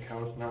love having a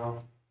couch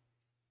now.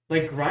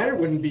 Like Grindr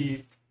wouldn't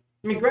be.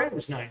 I mean, Grindr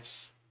was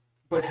nice,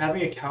 but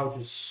having a couch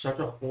is such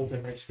a whole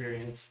different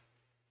experience.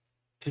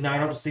 Because now I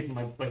don't have to sleep in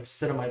my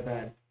sit on my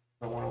bed.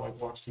 If I want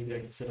to watch TV, I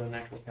can sit on an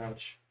actual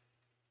couch.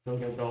 Feel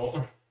like an adult.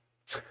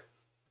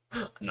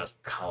 I'm not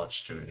a college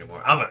student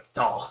anymore. I'm an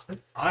adult.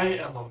 I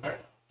am a man.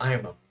 I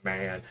am a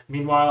man.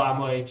 Meanwhile, I'm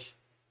like,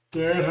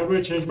 Dad, how do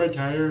I change my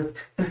tire?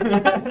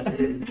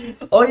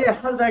 Oh yeah,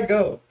 how did that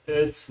go?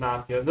 It's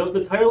not good.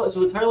 The tire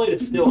light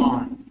is still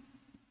on.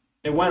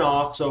 It went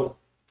off, so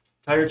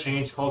tire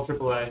change, called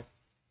AAA.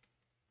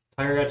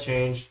 Tire got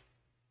changed.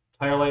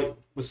 Tire light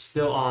was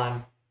still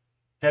on.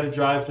 Had to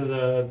drive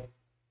to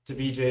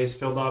BJ's,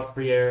 filled up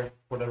free air,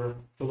 whatever,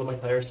 filled up my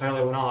tires. Tire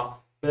light went off.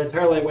 But then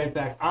tire light went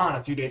back on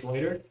a few days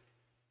later.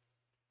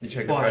 Did you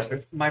check the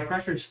pressure? My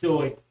pressure's still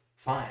like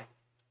fine.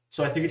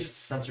 So I think it's just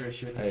a sensor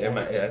issue.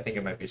 I think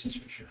it might be a sensor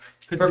issue.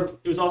 Because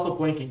it was also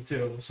blinking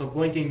too. So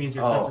blinking means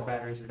your sensor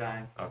batteries are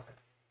dying. Okay.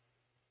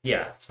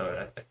 Yeah,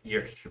 so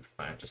you're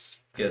fine.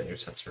 Just get a new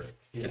sensor.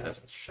 Get that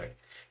sensor checked.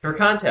 For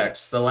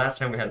context, the last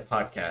time we had a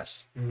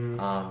podcast,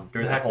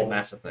 during that whole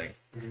massive thing,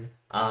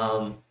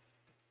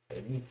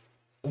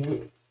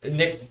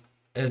 Nick,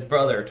 his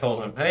brother,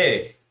 told him,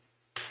 "Hey,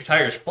 your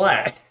tire's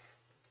flat."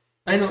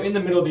 I know, in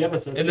the middle of the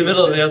episode. In the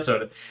middle of the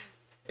episode,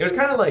 it was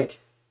kind of like,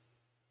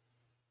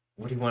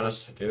 "What do you want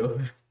us to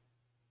do?"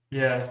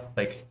 Yeah.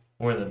 Like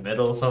we're in the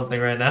middle of something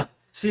right now.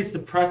 See, it's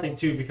depressing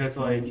too because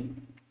like,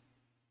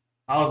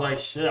 I was like,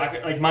 shit.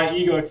 Like my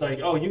ego, it's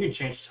like, oh, you can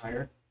change the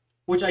tire,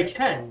 which I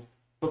can,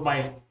 but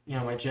my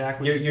jack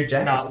was your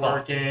jack not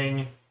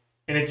working,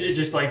 and it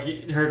just like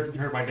it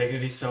hurt my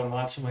dignity so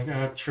much. I'm like,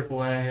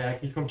 AAA,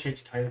 can you come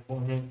change the tire for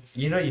me?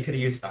 You know, you could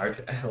have used our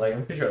like.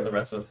 I'm pretty sure the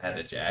rest of us had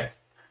a jack.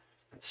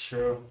 That's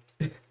true.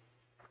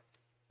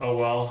 Oh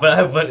well.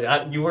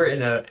 But you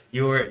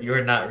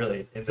were not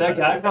really into that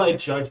guy probably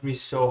judged me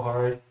so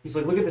hard. He's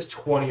like, look at this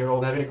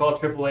 20-year-old having to call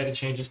AAA to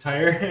change his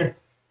tire.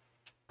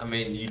 I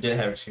mean, you did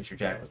have an excuse your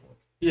jack was working.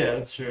 Yeah,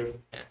 that's true.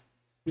 Yeah. It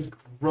was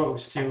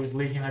gross too. It was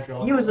leaking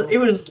hydraulic. It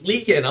was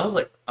leaking. I was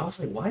like,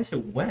 why is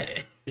it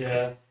wet?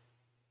 Yeah.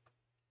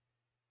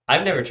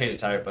 I've never changed a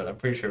tire, but I'm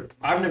pretty sure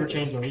I've never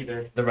changed one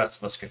either. the rest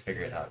of us could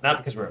figure it out. Not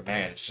because we're a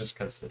man, it's just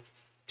because it's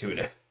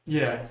intuitive.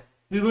 Yeah.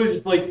 You literally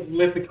just like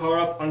lift the car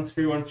up,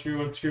 unscrew,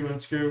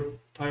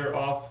 tire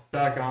off,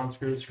 back on,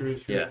 screw.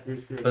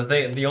 But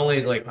the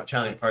only like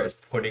challenging part is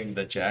putting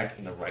the jack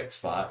in the right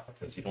spot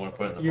because you don't want to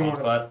put it in the wrong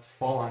spot.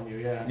 Fall on you,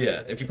 yeah.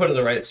 Yeah, if you put it in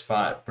the right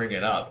spot, bring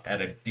it up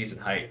at a decent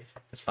height,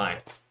 it's fine.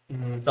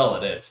 That's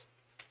all it is.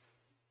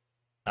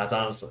 That's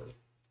honestly.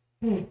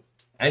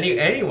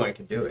 Anyone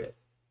can do it.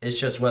 It's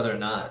just whether or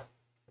not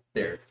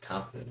they're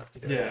confident enough to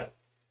do it.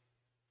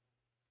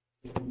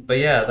 Yeah. But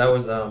yeah, that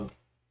was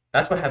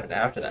that's what happened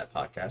after that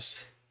podcast.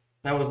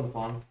 That wasn't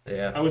fun.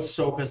 Yeah. I was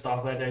so pissed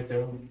off that day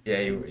too. Yeah,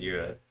 you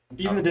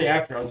even the day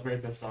after, I was very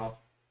pissed off.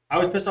 I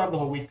was pissed off the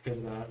whole week because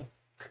of that.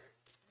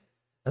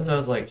 That's what I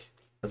was like.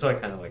 That's why I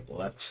kind of like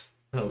left.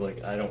 I was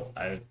like, I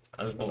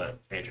was gonna let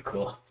Andrew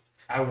cool.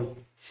 I was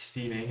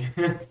steaming.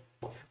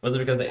 Was it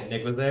because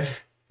Nick was there?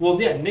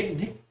 Well, yeah, Nick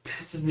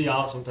pisses me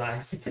off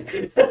sometimes.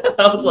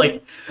 I was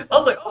like,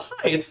 oh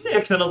hi, it's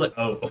Nick. And I was like,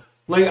 oh.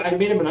 Like I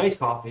made him an iced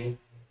coffee,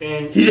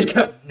 and he just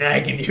kept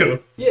nagging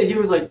you. Yeah, he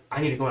was like,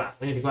 I need a glass.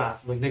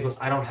 Like Nick goes,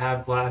 I don't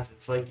have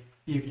glasses. Like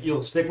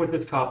you'll stick with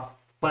this cup,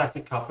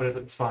 plastic cup, but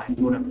it's fine,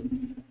 it's whatever.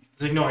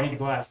 He's like, no, I need a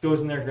glass.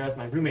 Goes in there, grabs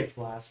my roommate's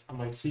glass. I'm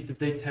like, see,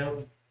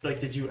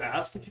 did you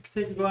ask if you could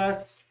take a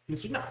glass?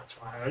 He's like, no, it's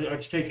fine. I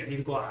just take it. I need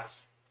a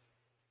glass.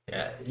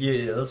 Yeah,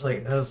 it was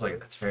like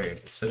that's very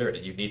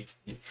considerate. You need to,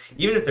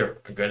 even if they're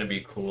going to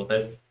be cool with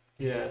it.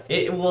 Yeah.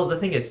 Well, the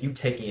thing is, you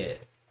taking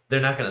it, they're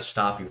not going to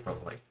stop you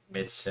from like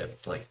mid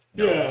sip. Like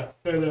no. Yeah,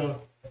 I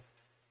know.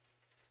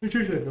 It's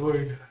just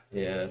annoying.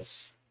 Yeah,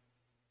 it's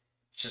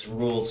just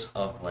rules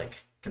of like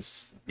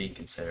being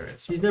considerate.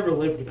 So. He's never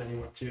lived with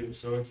anyone too,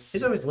 so it's.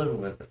 He's always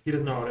living with it. He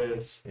doesn't know how it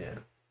is. Yeah.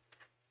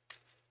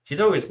 He's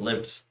always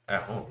lived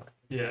at home.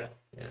 Yeah.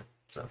 Yeah.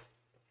 So.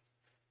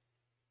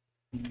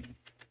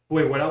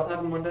 Wait, what else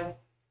happened Monday? I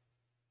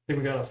think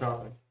we got off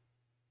topic.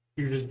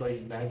 You were just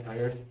like mad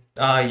tired.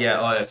 Yeah.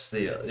 Oh,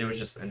 it was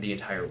just the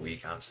entire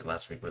week. Honestly,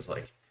 last week was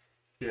like.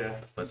 Yeah.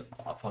 Was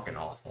fucking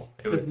awful.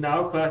 Because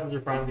now classes are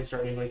finally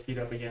starting to like heat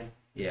up again.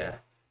 Yeah.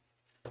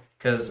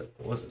 Because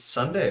was it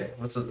Sunday?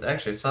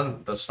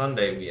 The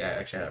Sunday we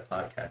actually had a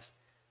podcast.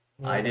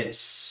 Yeah. I didn't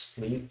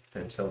sleep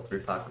until 3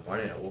 o'clock in the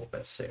morning. I woke up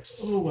at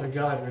 6. Oh my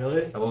god,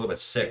 really? I woke up at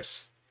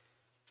 6.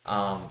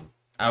 I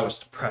was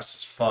depressed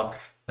as fuck.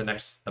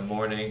 The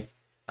morning,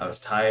 I was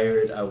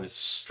tired. I was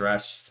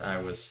stressed.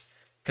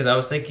 Because I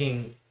was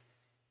thinking,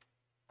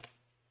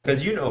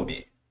 because you know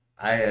me,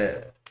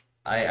 I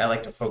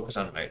like to focus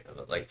on my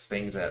like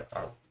things that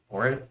are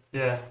important.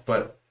 Yeah.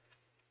 But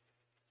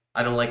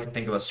I don't like to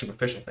think about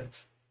superficial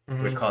things,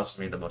 which causes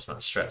me the most amount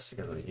of stress.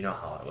 Because you know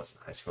how I was in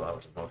high school. I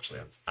was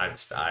emotionally. I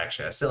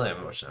still am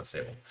emotionally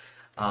unstable.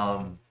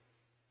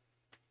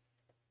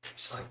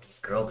 Just like these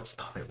girls are just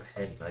popping in my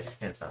head, and I just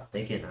can't stop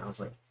thinking. And I was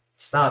like,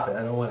 stop it!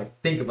 I don't want to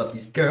think about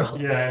these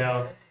girls. Yeah, I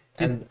know.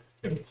 And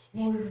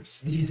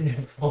these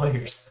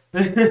employers.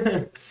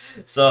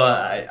 So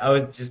I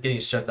was just getting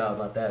stressed out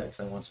about that because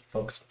I wanted to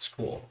focus on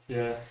school.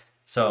 Yeah.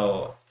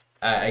 So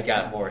I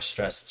got more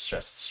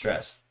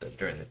stressed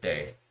during the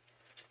day.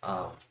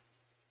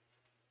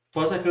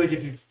 Plus, I feel like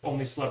if you've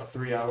only slept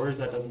 3 hours,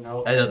 that doesn't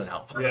help. That doesn't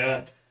help.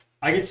 Yeah.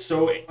 I get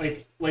so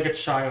like a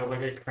child, like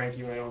I get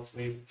cranky when I don't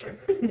sleep.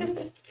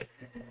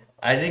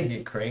 I didn't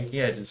get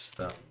cranky. I just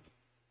had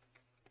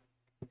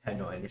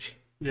no energy.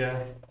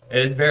 Yeah.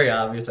 It is very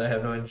obvious I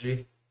have no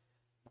energy.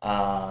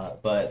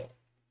 But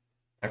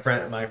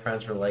my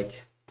friends were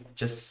like,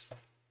 just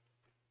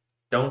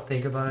don't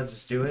think about it,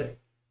 just do it.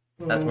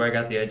 That's where I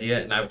got the idea,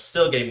 and I was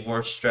still getting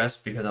more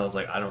stressed because I was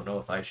like, I don't know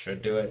if I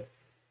should do it.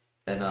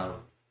 And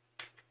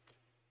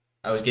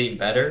I was getting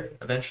better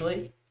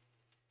eventually.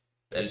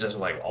 And it just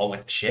like all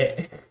went to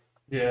shit.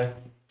 Yeah.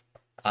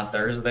 On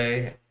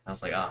Thursday, I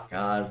was like, oh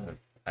god,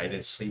 I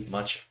didn't sleep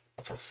much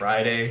for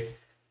Friday. I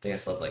think I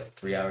slept like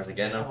 3 hours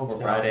again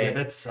on Friday. Yeah,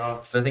 that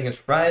sucks. So the thing is,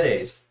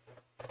 Fridays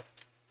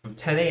from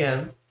 10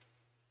 a.m.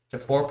 to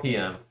 4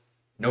 p.m.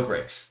 no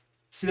breaks.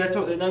 See,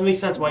 that makes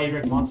sense why you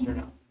drink Monster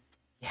now.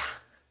 Yeah.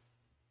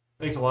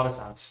 Makes a lot of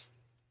sense.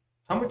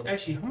 How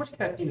much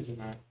caffeine is in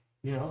that?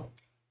 You know?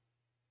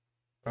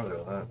 Probably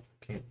a lot.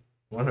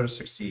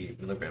 160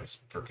 milligrams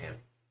per can.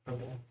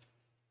 Okay.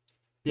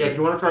 Yeah, if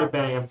you want to try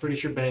Bang, I'm pretty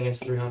sure Bang is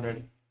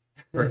 300.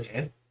 Per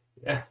can?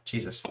 Yeah.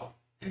 Jesus.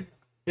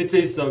 It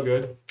tastes so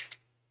good.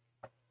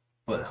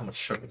 But how much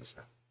sugar does it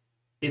have?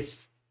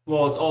 It's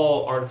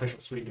all artificial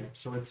sweetener,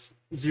 so it's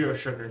 0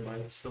 sugar, but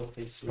it still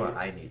tastes sweet. Well,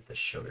 I need the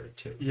sugar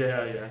too.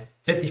 Yeah.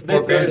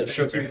 54 grams of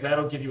sugar.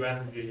 That'll give you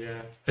energy,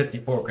 yeah.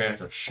 54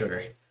 grams of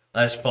sugar.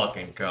 Let's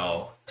fucking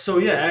go. So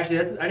yeah, actually,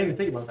 I didn't even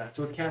think about that.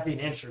 So it's caffeine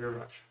and sugar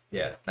rush.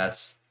 Yeah,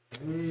 that's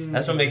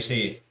what makes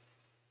me.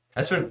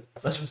 That's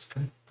what's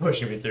been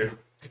pushing me through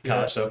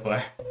college so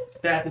far.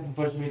 That's been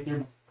pushing me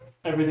through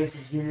everything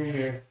since junior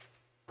year.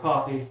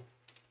 Coffee.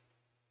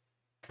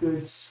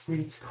 Good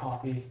sweet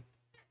coffee.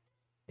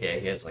 Yeah,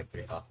 he has like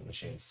 3 coffee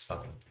machines. It's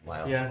fucking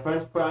wild. Yeah,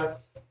 French press.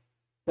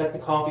 That's the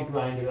coffee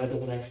grinder. That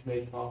doesn't actually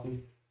make coffee.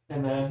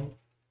 And then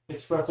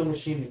espresso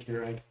machine to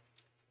Keurig.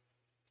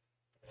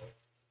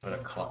 What a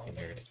coffee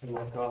nerd. I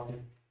love coffee.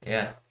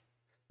 Yeah.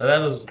 So that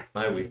was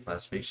my week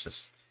last week.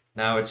 Just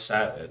now it's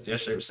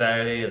yesterday was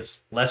Saturday.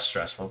 It's less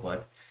stressful,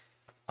 but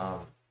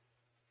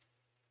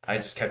I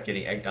just kept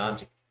getting egged on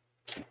to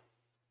keep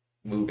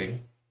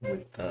moving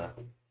with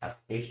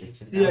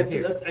applications. Yeah, I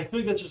feel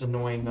like that's just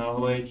annoying though.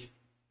 Like,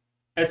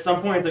 at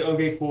some point it's like,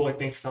 okay, cool, like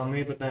thanks for telling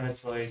me, but then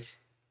it's like,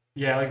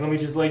 yeah, like let me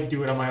just like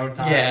do it on my own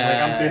time. Yeah.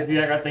 Like I'm busy,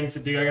 I got things to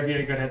do, I gotta be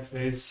in a good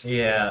headspace.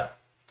 Yeah.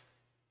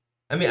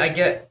 I mean, I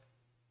get,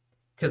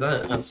 because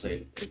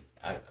honestly,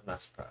 I'm not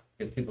surprised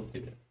because people do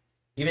it.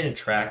 Even in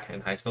track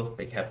in high school,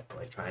 they kept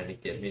like trying to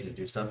get me to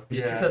do stuff.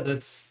 Yeah.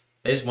 Because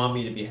they just want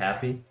me to be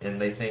happy,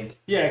 and they think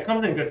Yeah, it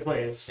comes in a good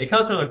place. it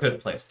comes from a good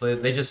place.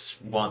 They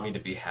just want me to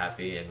be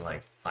happy and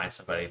like find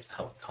somebody to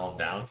help calm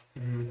down,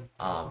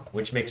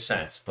 which makes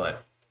sense.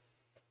 But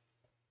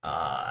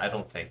I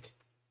don't think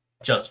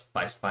just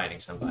by finding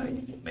somebody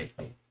will make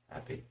me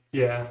happy.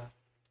 Yeah.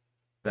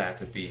 They have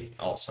to be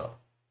also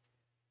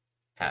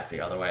happy.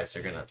 Otherwise,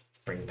 they're gonna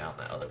bring down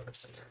that other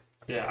person.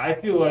 Yeah, I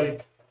feel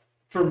like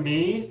for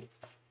me,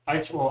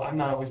 I'm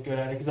not always good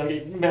at it because I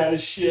get mad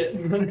as shit.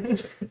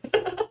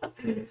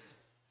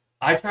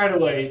 I try to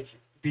like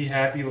be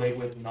happy like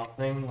with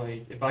nothing.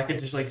 Like if I could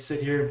just like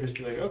sit here and just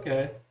be like,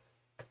 okay,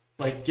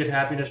 like get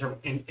happiness from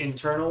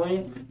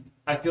internally,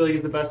 I feel like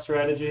is the best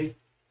strategy.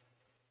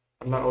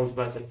 I'm not always the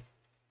best at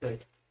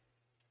like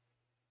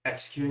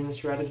executing the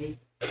strategy.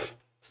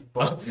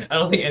 But I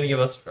don't think any of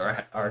us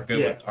are good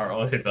Yeah. with our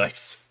own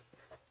advice.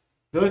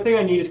 the only thing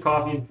I need is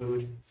coffee and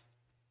food.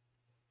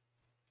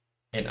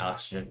 And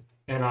oxygen.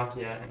 And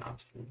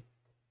oxygen.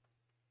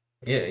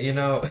 Yeah, you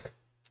know,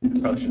 I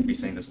probably shouldn't be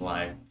saying this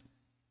live.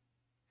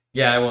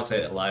 Yeah, I won't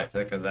say it live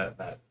because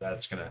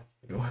that's gonna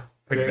be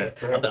pretty Fair, bad.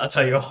 fair. I'll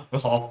tell you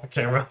off the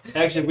camera.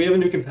 Actually, we have a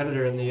new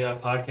competitor in the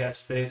podcast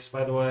space,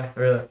 by the way.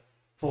 Really?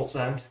 Full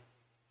Send.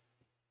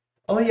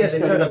 Oh yeah, they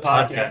started a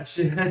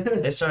podcast.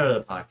 podcast. They started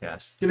a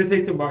podcast. Gonna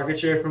take some market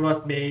share from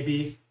us,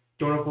 maybe.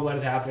 Don't know if we'll let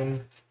it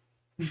happen.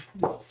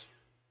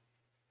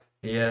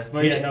 Yeah.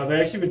 But yeah, no,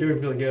 they've actually been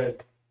doing really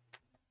good.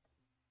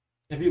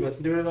 Have you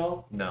listened to it at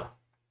all? No.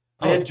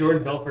 I had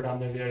Jordan Belfort on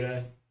there the other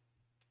day.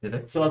 Did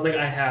they? So I was like,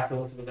 I have to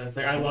listen to this.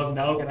 Like, I love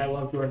Nelk and I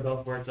love Jordan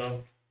Belfort,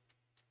 so.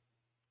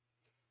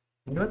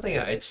 One thing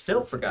I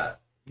still forgot.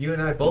 You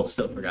and I both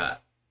still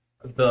forgot.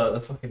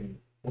 The fucking,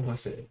 what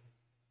was it?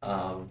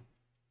 The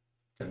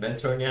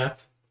mentoring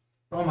app.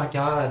 Oh my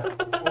god.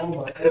 Oh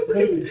my god.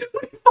 We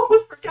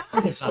both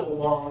forgot. It's so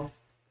long.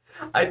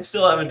 I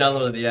still haven't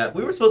downloaded the app.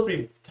 We were supposed to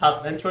be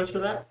top mentors for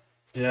that.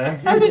 Yeah.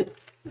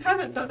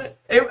 Haven't done it.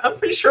 I'm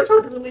pretty sure it's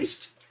already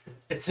released.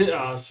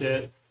 Oh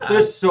shit.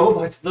 There's so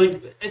much,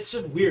 like, it's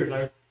just weird.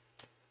 Like,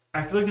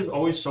 I feel like there's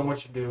always so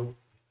much to do.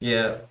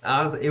 Yeah,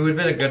 it would have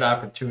been a good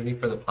opportunity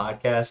for the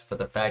podcast, but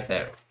the fact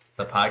that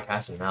the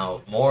podcast is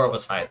now more of a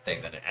side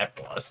thing than it ever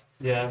was.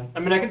 Yeah. I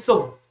mean, I can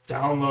still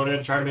download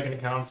it, try to make an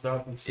account and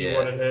stuff, and see Yeah.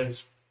 what it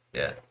is.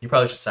 Yeah, you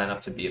probably should sign up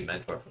to be a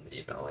mentor from the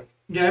email. Like,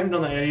 Yeah, I haven't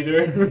done that yet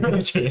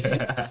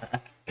either.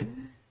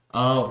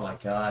 oh my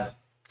god.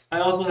 I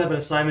also have an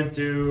assignment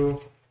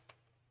due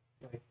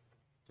like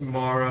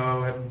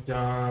tomorrow. I haven't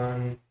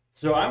done,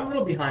 so I'm a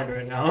little behind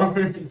right now.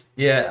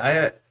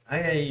 Yeah,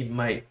 I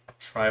might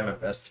try my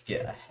best to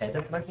get ahead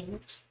of my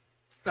homeworks.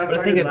 I the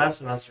thing tried is- last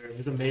semester. It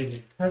was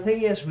amazing. The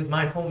thing is with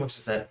my homeworks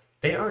is that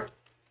they aren't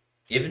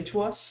given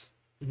to us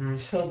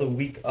until the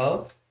week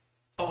of,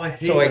 Oh, I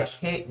hate so I that.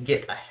 can't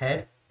get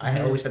ahead. I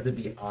Mhm. always have to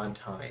be on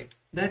time.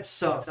 That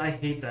sucks. I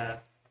hate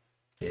that.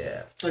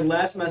 Yeah. Like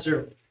last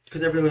semester,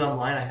 because everything was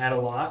online, I had a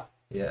lot.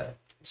 Yeah.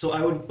 So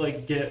I would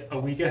like get a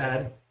week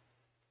ahead,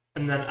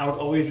 and then I would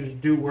always just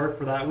do work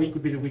for that week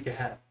would be the week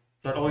ahead.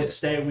 So I'd always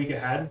stay a week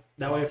ahead.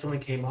 That way, if something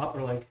came up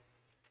or like,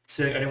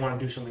 say I didn't want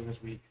to do something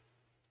this week,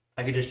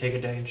 I could just take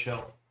a day and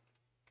chill.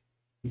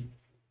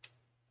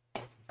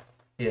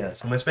 Yeah.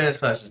 So my Spanish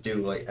classes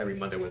due like every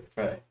Monday, Wednesday,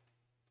 Friday.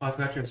 Oh, I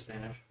forgot you're in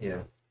Spanish. Yeah.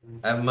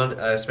 I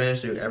have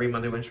Spanish due every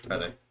Monday, Wednesday,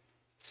 Friday.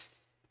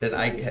 Then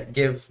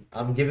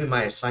I'm giving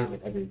my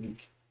assignment every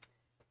week.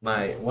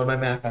 One of my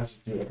math classes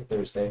due every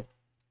Thursday.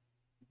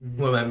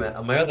 One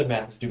of my other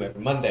math is due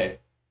every Monday.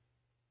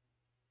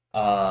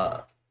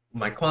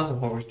 My quantum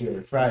homework is due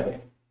every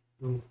Friday.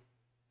 Mm.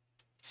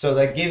 So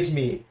that gives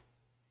me,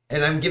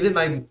 and I'm given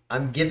my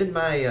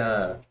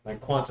my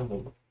quantum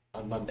homework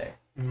on Monday.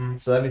 Mm-hmm.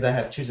 So that means I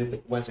have Tuesday,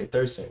 Wednesday,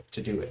 Thursday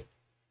to do it.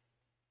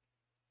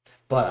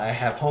 But I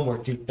have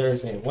homework due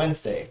Thursday and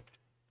Wednesday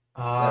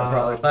for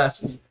all the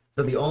classes.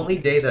 So the only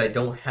day that I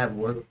don't have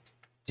work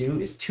due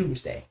is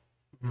Tuesday.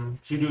 Mm-hmm.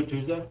 So you do it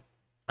Tuesday?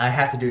 I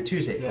have to do it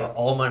Tuesday, Yeah. but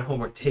all my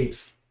homework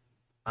takes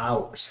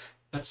hours.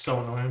 That's so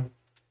annoying.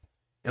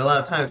 And a lot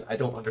of times I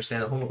don't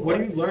understand the homework. What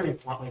are you learning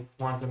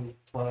quantum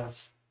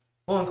class?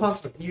 Well, in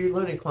quantum, you're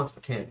learning quantum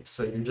mechanics,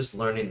 so you're just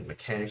learning the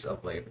mechanics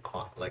of like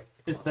the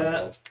Is quantum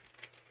that world.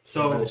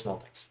 so? Really small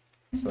things.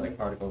 So like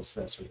particles,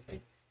 that sort of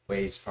thing,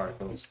 waves,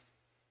 particles.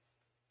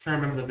 I'm trying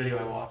to remember the video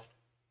I watched,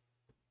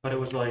 but it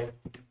was like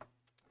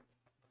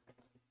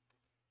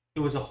it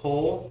was a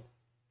hole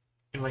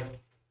in like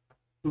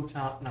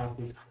photon, not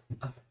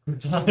a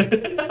photon,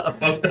 A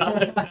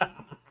photon.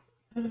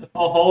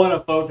 a hole in a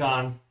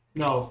photon.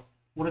 No,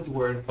 what is the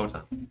word?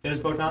 Photon. It is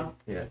photon.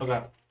 Yeah. Okay.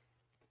 I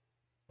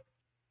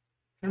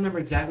don't remember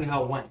exactly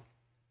how it went.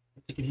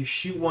 It's like if you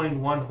shoot one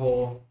in one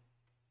hole,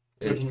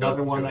 there's It another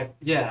goes one through. that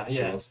yeah.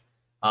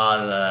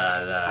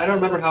 I I don't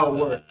remember how it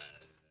worked.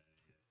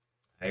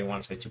 I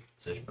want to say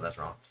superposition, but that's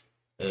wrong.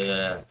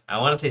 I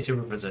want to say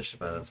superposition,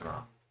 but that's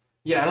wrong.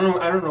 Yeah, I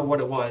don't know what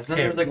it was. Then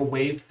Okay. there's like a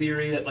wave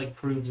theory that like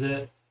proves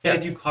it. Yeah. And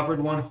if you covered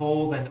one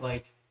hole, then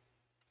like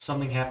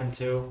something happened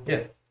too.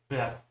 Yeah.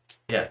 Yeah.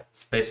 Yeah,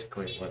 it's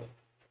basically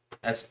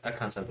that's a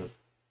concept of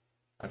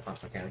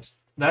quantum mechanics.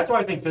 That's why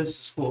I think physics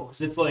is cool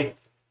because it's like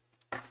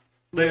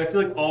I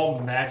feel like all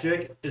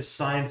magic is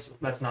science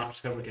that's not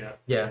discovered yet.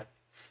 Yeah,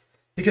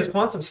 because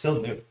quantum's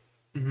still new.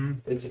 Mm-hmm.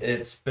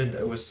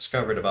 It was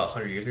discovered about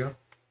 100 years ago,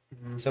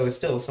 so it's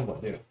still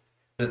somewhat new.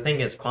 The thing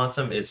is,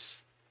 quantum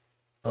is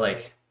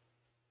like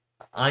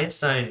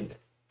Einstein,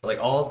 like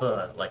all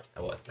the like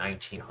what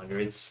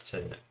 1900s to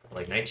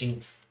like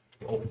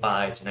 1905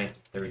 to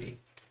 1930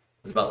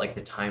 was about like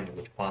the time in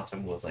which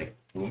quantum was like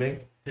booming.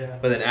 Yeah.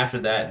 But then after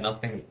that,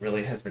 nothing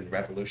really has been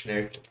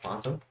revolutionary for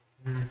quantum.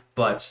 Mhm.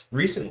 But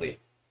recently,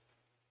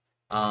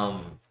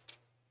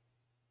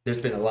 there's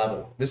been a lot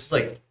of this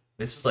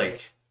is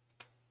like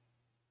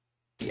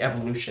the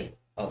evolution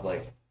of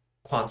like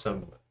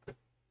quantum,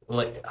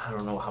 like I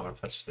don't know how I'm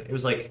touched it. It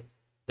was like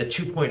the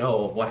 2.0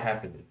 of what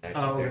happened in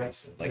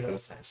 1930s, and like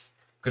those times.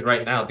 Because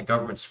right now the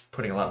government's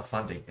putting a lot of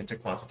funding into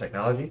quantum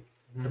technology.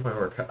 To the point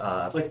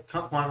where Like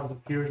quantum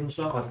computers and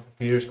stuff. quantum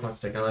computers, quantum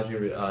technology,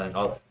 and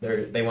all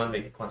they want to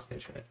make it quantum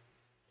internet,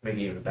 make it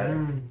even better.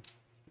 Mm.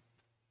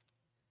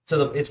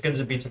 So it's going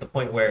to be to the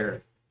point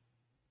where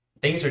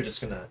things are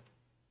just going to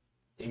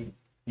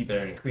be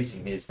better and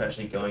increasing,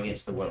 especially going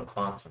into the world of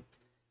quantum.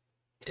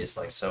 It's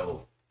like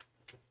so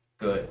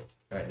good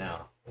right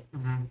now.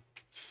 Mm-hmm.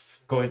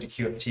 Going to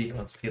QFT,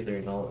 quantum field theory,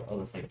 and all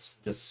other things.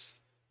 Just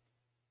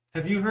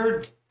Have you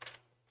heard?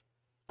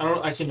 I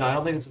don't actually. No, I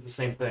don't think it's the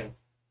same thing.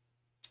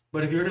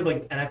 But have you heard of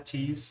like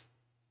NFTs?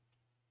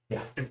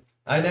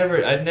 I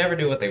never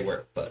knew what they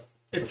were, but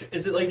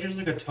Is it like just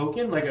like a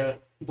token, like a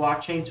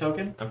blockchain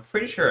token? I'm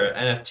pretty sure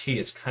NFT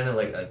is kind of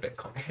like a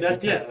Bitcoin.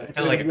 That's yeah. it's It's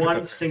kind of like like a one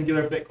cryptocurrency.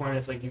 singular Bitcoin.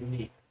 It's like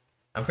unique.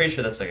 I'm pretty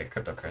sure that's like a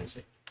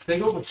cryptocurrency. They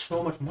go for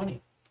so much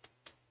money.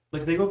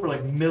 Like they go for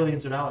like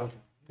millions of dollars.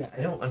 Yeah,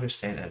 I don't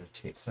understand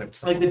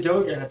NFTs. Like the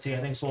Doge NFT,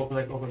 I think sold for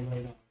like over $1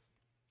 million.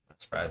 I'm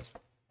surprised.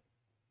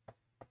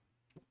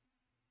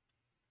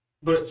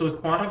 But so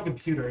with quantum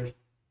computers,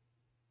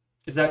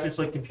 is that just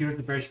like computers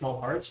with very small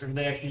parts, or do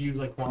they actually use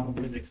like quantum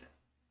physics?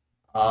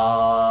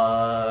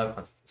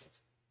 Quantum physics.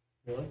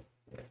 Really?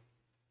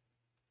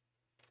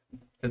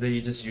 Because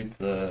they just use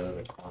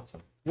the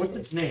quantum. What's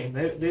its name?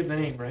 They have the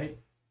name, right?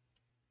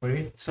 What do you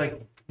mean? It's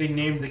like they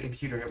named the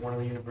computer at one of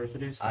the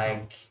universities. I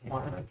can't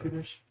Quantum remember.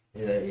 computers.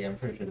 Yeah, I'm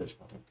pretty sure there's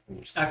quantum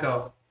computers.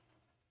 Echo.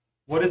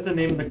 What is the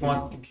name of the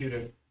quantum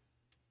computer?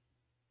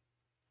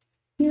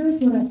 Here is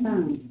what I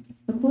found.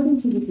 According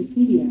to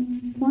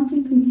Wikipedia,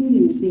 quantum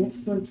computing is the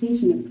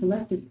exploitation of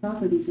collective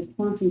properties of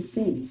quantum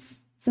states,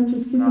 such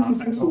as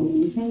superposition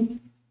and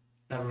entanglement.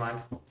 Never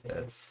mind. Yeah,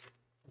 it's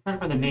I'm trying to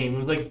find the name. It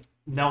was like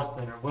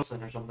Nelson or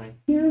Wilson or something.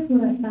 Here is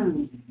what I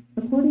found.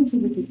 According to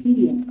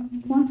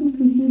Wikipedia, quantum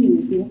computing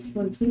is the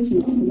exploitation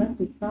of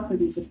collective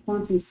properties of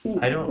quantum states.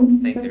 I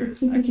don't think such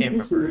there's. as I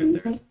can't superposition remember and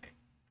if there's.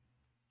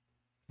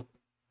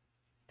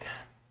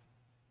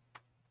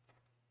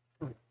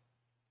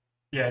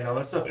 Yeah, no,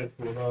 that stuff is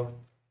cool though.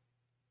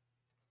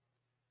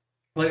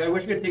 Like, I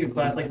wish I could take a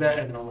class like that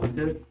as an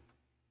elective,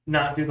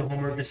 not do the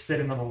homework, just sit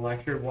in on the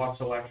lecture, watch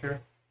the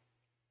lecture.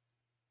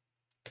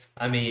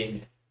 I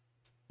mean,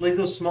 Like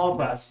those small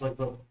classes, like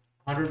the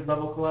 100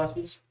 level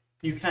classes,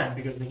 you can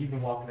because like, you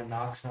can walk into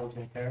Knox, no one's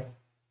gonna care.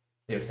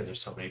 yeah, because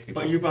there's so many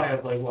people. But you probably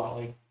have like what,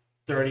 like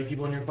 30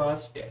 people in your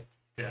class? Yeah.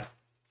 Yeah.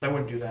 So I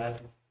wouldn't do that.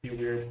 It'd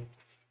be weird.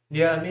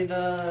 Yeah, I mean,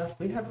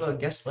 we have a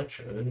guest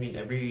lecture. I mean,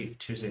 every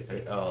Tuesday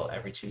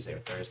or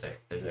Thursday,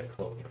 there's a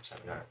colloquium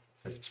seminar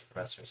for physics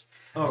professors.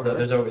 Oh, So really?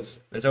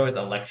 there's always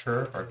a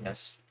lecturer or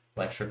guest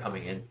lecturer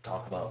coming in to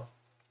talk about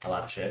a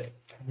lot of shit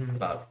Mhm.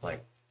 about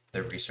like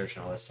their research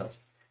and all that stuff.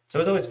 So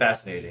it's always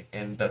fascinating.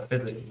 And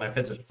my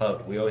physics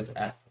club, we always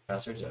ask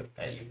professors at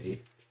UV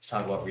to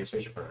talk about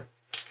research for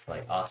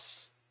like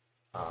us,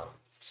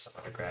 some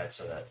undergrad,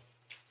 so that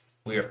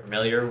we are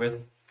familiar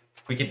with,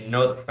 we can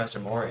know the professor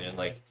more, and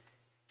like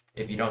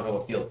if you don't know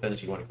what field of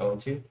physics you want to go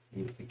into,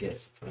 you could get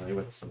familiar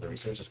with some of the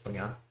research that's going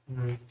on.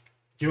 Mhm.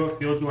 Do you know what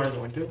field you want to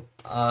go into?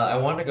 I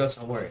want to go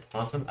somewhere in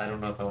quantum. I don't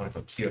know if I want to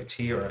go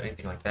QFT or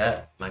anything like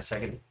that. My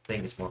second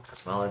thing is more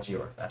cosmology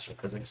or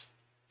astrophysics,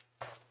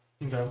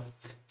 Okay.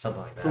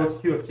 something like So that.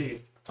 what's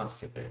QFT? Quantum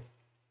field theory.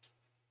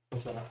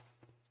 What's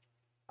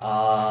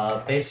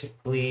that?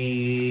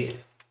 Basically,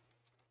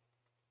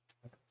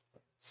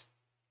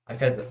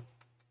 because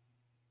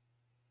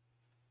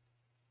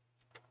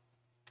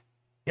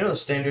you know the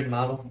standard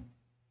model.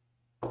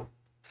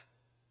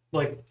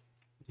 Like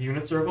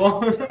unit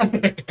circle?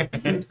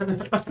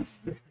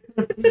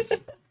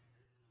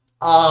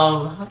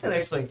 How can I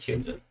explain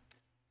QFT?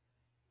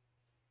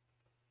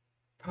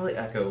 Probably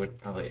Echo would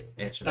probably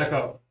answer that.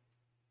 Echo.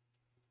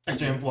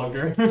 Actually, I unplugged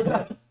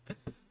her.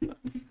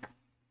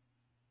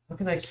 How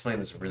can I explain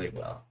this really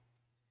well?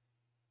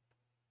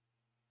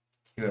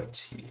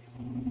 QFT.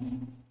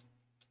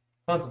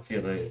 Quantum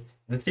field theory.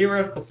 The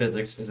theoretical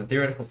physics is a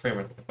theoretical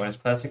framework that combines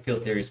classic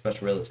field theory,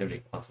 special relativity,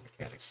 and quantum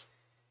mechanics.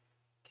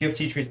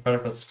 QFT treats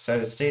particles as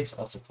excited states,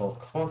 also called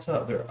quanta,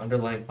 of their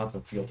underlying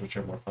quantum fields, which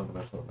are more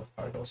fundamental than the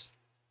particles.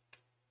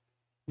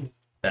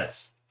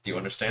 Do you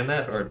understand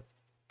that, or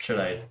should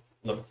I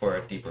look for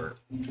a deeper?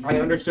 I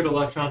understood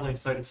electrons and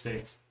excited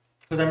states.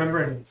 Because I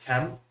remember in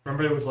chem,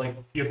 remember it was like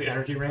you have the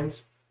energy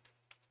rings,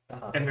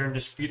 and they're in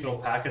discrete little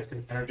packets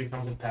because energy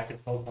comes in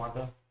packets called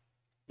quanta.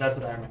 That's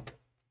what I remember.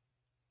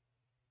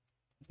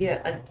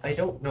 Yeah, I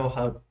don't know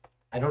how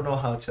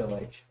to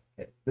like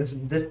this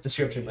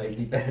description might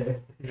be better.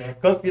 Yeah.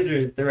 Quantum field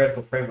theory is a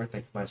theoretical framework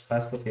that combines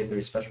classical field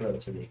theory, special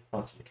relativity, and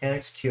quantum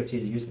mechanics. QFT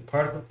is used in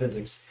particle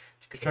physics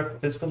to construct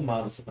physical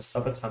models of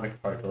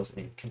subatomic particles, and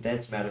in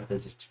condensed matter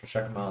physics to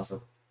construct models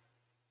of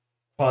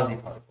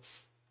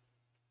quasi-particles.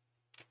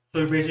 So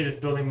you're basically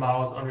just building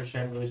models to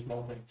understand really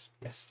small things.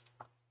 Yes.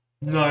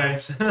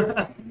 Nice.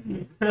 I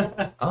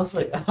was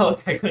like, oh,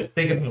 I couldn't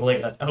think of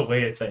like a way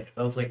to say it.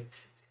 I was like,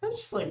 it's kind of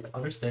just like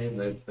understanding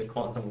the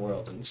quantum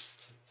world and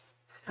just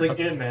Like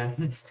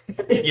Ant-Man.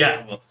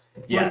 yeah, well,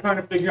 Yeah. yeah. I'm trying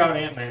to figure out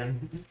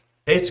Ant-Man.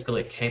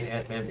 Basically, can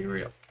Ant-Man be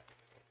real?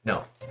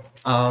 No.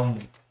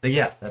 But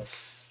yeah,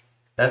 that's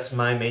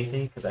my main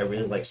thing because I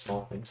really like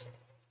small things.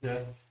 Yeah.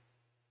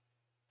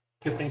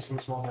 Good things from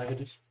small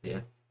packages.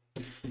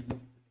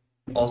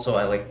 Also,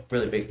 I like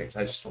really big things.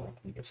 I just don't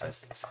like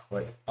medium-sized things.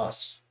 Like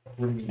us,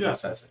 we're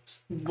medium-sized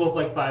things. Both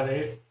like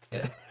 5'8".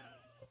 Yeah.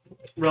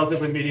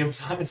 Relatively medium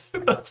sized.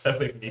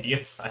 Relatively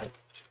medium-sized.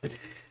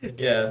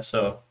 Yeah,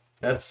 so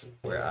that's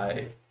where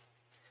I.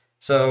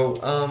 So,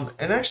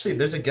 and actually,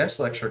 there's a guest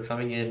lecture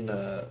coming in.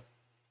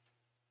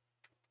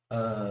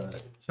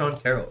 Sean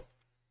Carroll.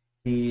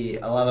 A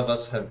lot of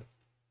us have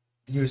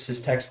used his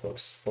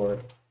textbooks for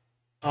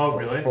Oh,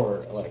 really?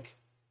 for like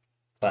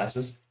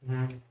classes,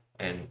 Mm-hmm.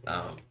 and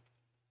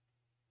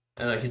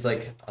he's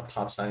like a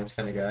pop science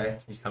kind of guy.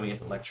 He's coming in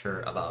to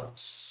lecture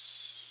about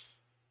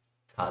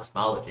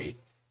cosmology,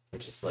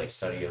 which is like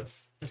study of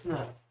Isn't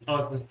that?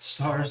 Oh, it's the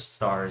stars.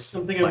 stars,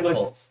 I'm thinking of, black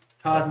like- holes.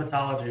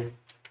 Cosmetology.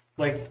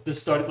 Like the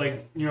study,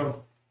 like, you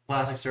know,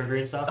 plastic surgery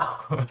and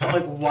stuff. I'm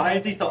like, why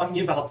is he talking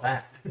about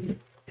that?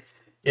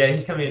 Yeah,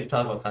 he's coming in to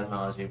talk about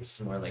cosmology, which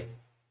is more like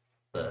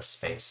the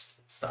space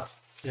stuff.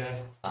 Yeah.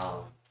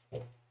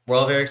 We're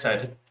all very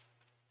excited.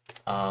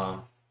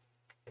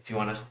 If you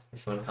wanna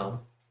come,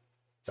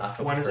 it's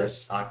October When is it?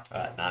 1st. Not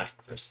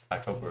October 1st,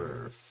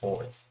 October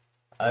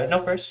 4th. No,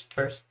 first.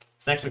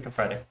 It's next week on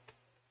Friday.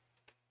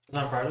 It's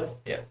on Friday?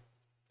 Yeah.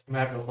 I'm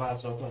having no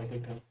class, so I probably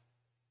could come.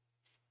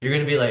 You're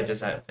gonna be like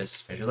just at a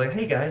business major, like,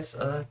 hey guys,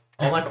 all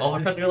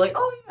my friends are like,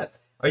 oh yeah,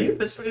 are you a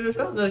business major?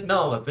 They're like,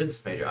 no, I'm a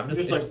business major. I'm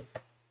just Just like,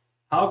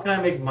 how can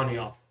I make money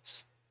off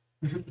this?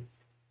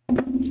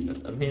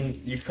 I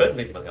mean, you could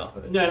make money off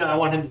of it. No, I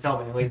want him to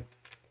tell me. Like,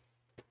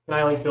 can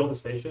I like build a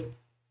spaceship?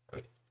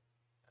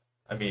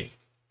 I mean,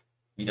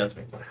 he does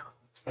make money off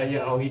of it.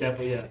 Yeah. Oh, he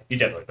definitely. Yeah. He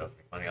definitely does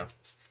make money off of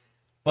this.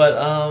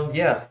 But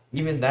yeah,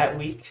 even that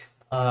week,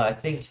 I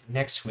think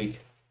next week,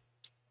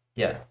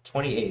 yeah,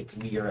 28th,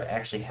 we are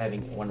actually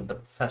having one of the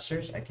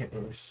professors. I can't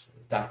remember,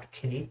 Dr.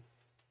 Kenny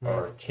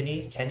or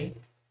Kenny.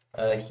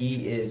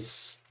 He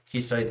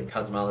studies in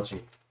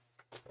cosmology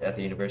at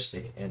the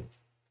university, and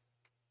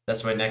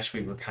That's why next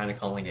week we're kind of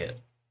calling it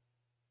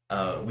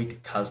a week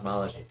of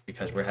cosmology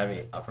because we're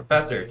having a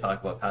professor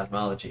talk about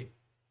cosmology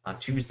on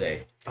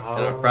Tuesday. And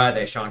on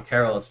Friday, Sean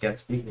Carroll is guest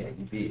speaking at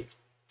UB.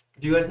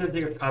 Do you guys have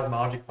to take a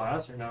cosmology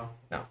class or no?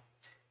 No.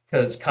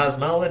 Because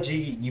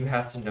cosmology, you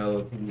have to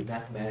know the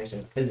mathematics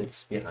and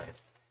physics behind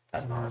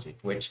cosmology,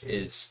 which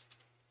is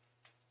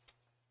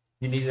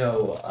you need to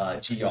know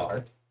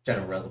GR,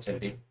 general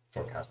relativity,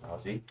 for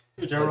cosmology.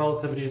 General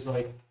relativity is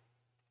like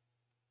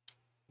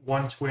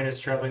one twin is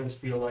traveling the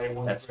speed of light.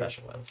 That's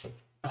special relativity.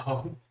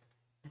 Oh.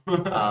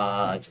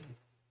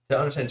 To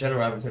understand general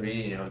relativity,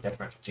 you know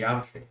differential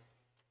geometry.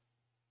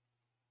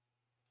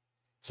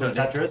 So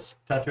Tetris.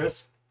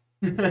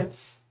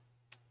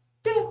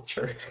 Yeah,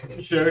 sure.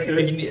 Sure.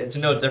 If you need to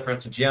know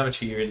differential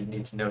geometry, you really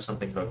need to know some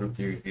things about group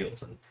theory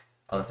fields and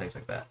other things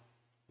like that.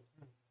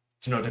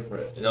 To know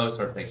different those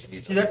sort of things, you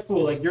need. See, that's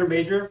cool. Like your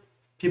major,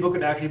 people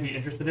could actually be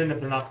interested in if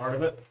they're not part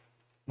of it.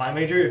 My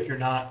major, if you're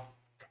not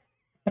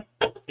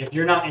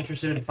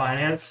interested in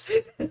finance,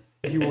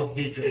 you will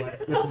hate your life.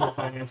 This is a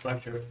finance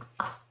lecture.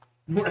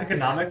 More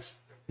economics.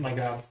 Oh my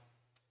god.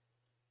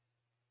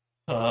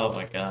 Oh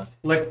my god.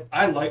 Like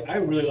I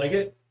really like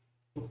it.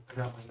 Ooh, I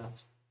got my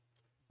nuts.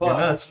 But You're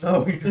nuts.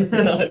 No,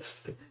 you're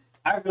nuts.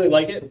 I really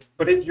like it.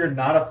 But if you're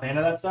not a fan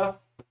of that stuff,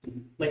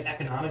 like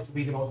economics would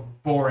be the most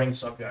boring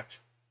subject.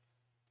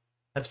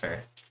 That's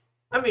fair.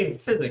 I mean,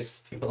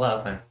 physics. People a lot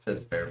of find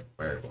physics very,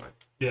 very boring.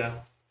 Yeah.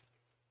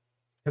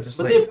 Because it's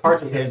But like, they have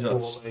parts who of it cares cool.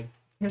 about Like,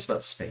 who cares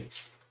about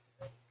space?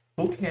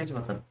 Who cares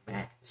about the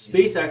math?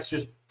 SpaceX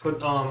just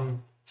put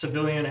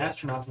civilian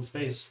astronauts in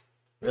space.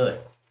 Really?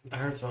 I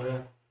heard so, yeah.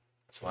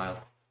 That's wild.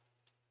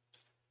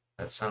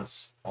 That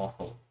sounds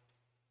awful.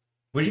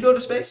 Would you go to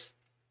space?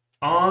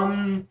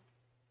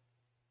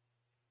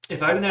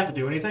 If I didn't have to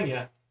do anything,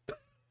 yeah.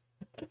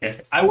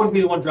 Okay. I wouldn't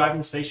be the one driving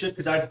the spaceship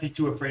because I'd be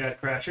too afraid I'd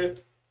crash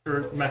it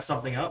or mess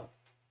something up.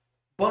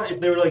 But if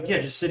they were like, yeah,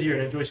 just sit here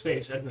and enjoy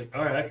space, I'd be like,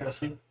 all right, I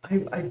trust you. I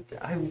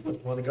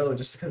wouldn't want to go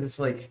just because it's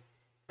like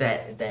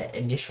that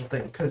initial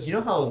thing. Because you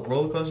know how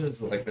roller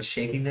coasters like the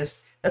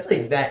shakiness? That's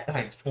like that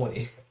times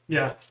 20.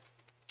 Yeah.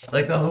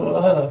 Like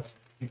the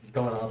you're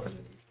going up and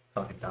then you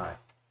fucking die.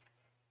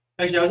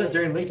 Actually, I was at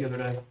Darien Lake the other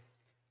day.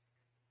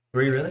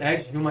 Were you really?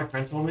 Actually, you know what my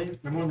friend told me?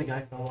 Remember when the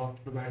guy fell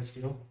off the ride of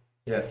steel?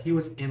 Yeah. He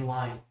was in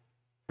line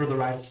for the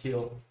ride of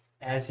steel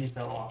as he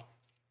fell off.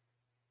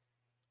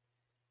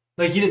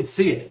 Like, he didn't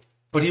see it,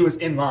 but he was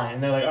in line.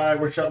 And they're like, all right,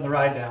 we're shutting the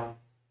ride down.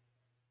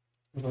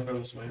 We're gonna go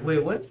this way.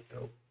 Wait, what?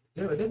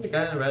 No, didn't the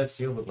guy in the Red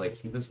Steel was like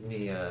he was in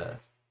the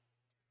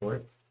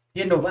short? He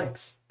had no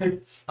legs.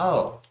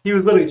 Oh. He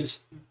was literally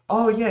just...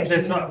 Oh yeah,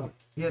 It's not...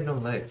 he had no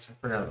legs. I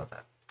forgot about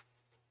that.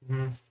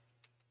 Mhm.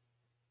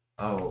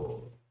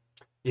 Oh.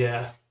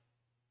 Yeah.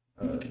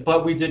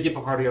 But we did get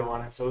Picardio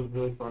on it, so it was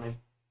really funny.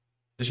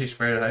 Is she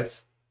afraid of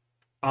heights?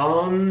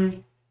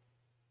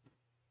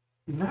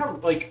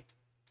 Not like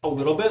a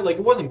little bit. Like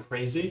it wasn't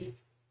crazy.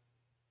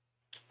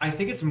 I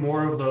think it's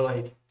more of the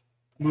like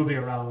moving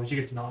around when she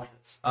gets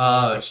nauseous.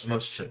 Oh, it's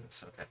most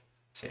chickens. Okay.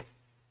 See.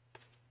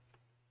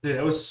 Dude,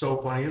 it was so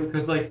funny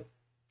because like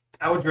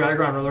I would drag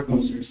her on roller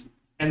coasters,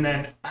 and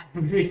then I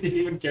really didn't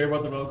even care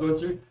about the roller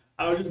coaster.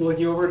 I was just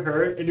looking over at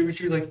her, and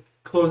she was like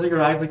closing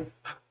her eyes, like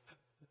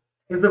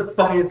it was the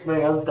funniest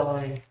thing. I was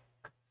dying.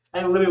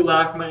 I literally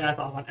laughed my ass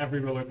off on every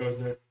roller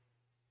coaster.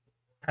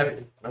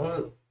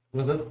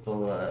 Was it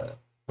the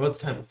what's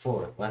the time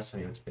before? Last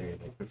time you went to Barry,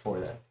 like before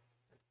that?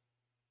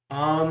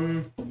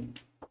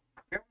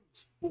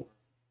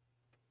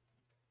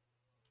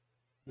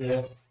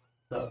 Yeah.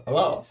 So,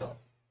 Hello. So,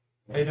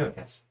 How you doing,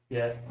 guys?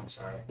 Yeah. I'm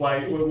sorry.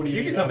 Why? What do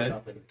you? You can come in.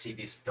 Nothing. The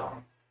TV's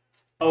dumb.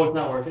 Oh, it's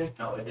not working.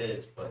 No, it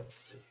is, but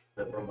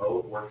the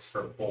remote works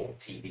for both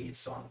TVs,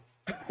 so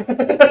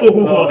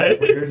Oh,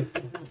 weird.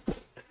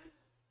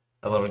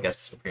 A little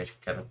guest appearance from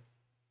Kevin.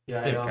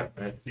 Yeah, I Hey, know. Kevin,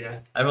 right? Yeah.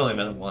 I've only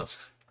met him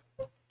once.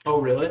 Oh,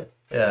 really?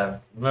 Yeah.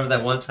 Remember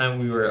that one time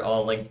we were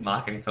all like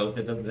mocking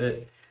COVID a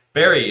bit?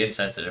 Very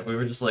insensitive. We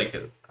were just like,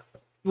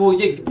 Well,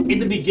 yeah. In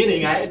the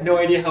beginning, I had no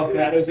idea how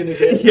bad it was gonna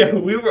get. yeah,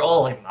 we were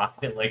all like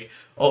mocking it, like,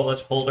 oh,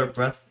 let's hold our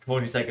breath for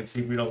 20 seconds,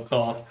 see if we don't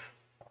cough.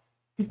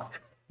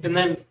 And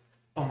then,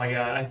 oh my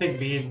god, I think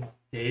me and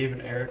Dave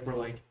and Eric were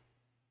like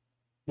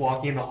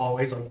walking in the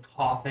hallways, like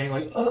coughing,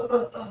 like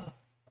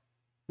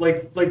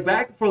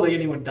back before like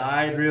anyone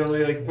died,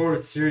 really, like before it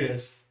was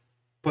serious.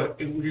 But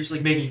we were just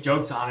like making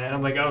jokes on it. And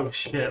I'm like, oh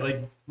shit!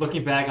 Like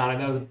looking back on it,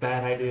 that was a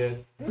bad idea.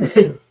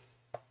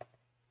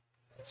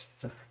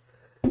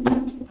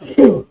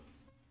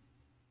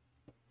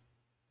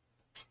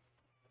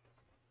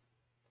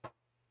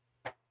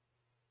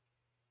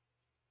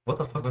 What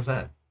the fuck was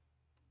that?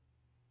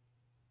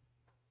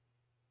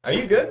 Are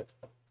you good?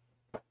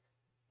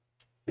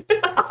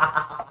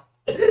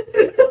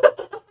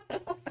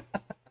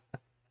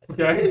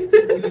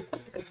 Okay.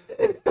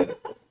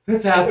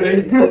 What's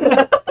happening?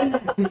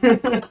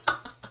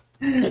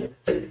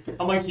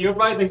 I'm like, you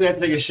probably think I have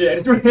to take a shit. I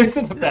just ran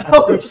into the I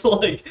bathroom. was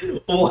like,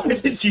 why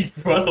did you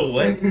run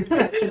away?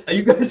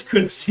 You guys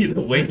couldn't see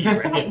the way he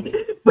ran.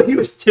 But he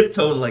was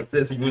tiptoeing like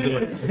this. He was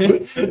like,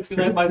 It's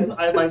because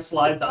I had my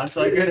slides on,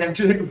 so I couldn't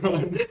actually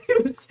run.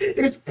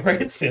 it was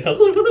prancing. I was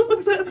like, what the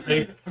fuck's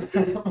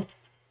happening?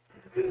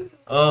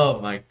 Oh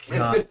my It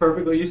god. fit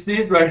perfectly. You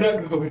sneezed right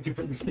up, go into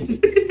conversation.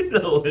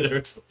 No,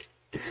 literally.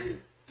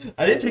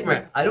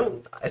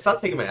 I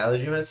stopped taking my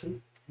allergy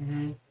medicine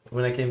Mm-hmm.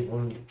 when I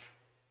came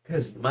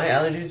because my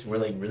allergies were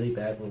like really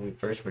bad when we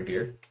first were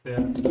here. Yeah.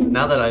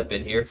 Now that I've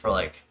been here for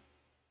like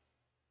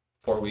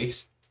 4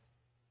 weeks,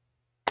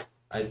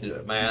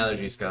 my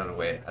allergies gone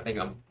away. I think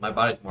my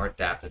body's more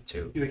adapted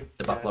to You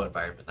the Buffalo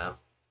environment now.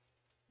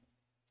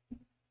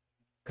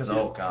 Cause Yeah.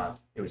 oh god,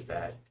 it was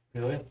bad.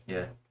 Really?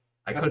 Yeah,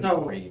 I That's couldn't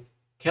how- breathe.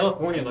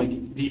 California,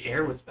 like the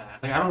air was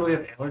bad. Like I don't really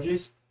have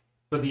allergies,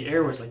 but the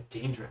air was like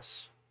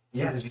dangerous.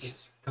 Yeah, It was because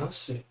just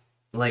constant.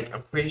 like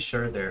I'm pretty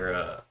sure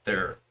their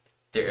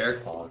air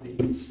quality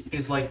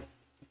Is like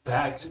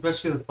bad,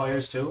 especially the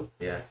fires too.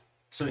 yeah.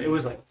 So it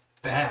was like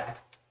bad.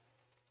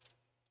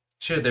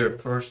 Sure, there were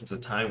portions of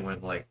time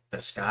when like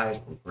the skies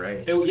were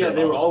gray. Yeah,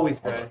 they were always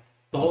gray.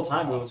 The whole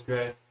time it was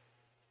gray.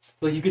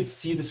 Like you could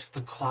see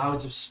the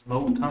clouds of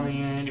smoke coming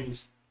in. It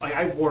was like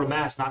I wore a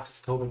mask not because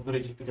of COVID, but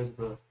just because of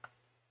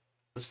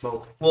the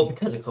smoke. Well,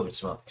 because of COVID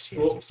as well.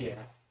 Well, yeah,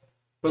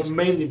 but Just-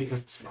 mainly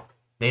because of the smoke.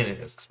 Mainly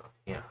because of smoke.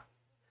 Yeah.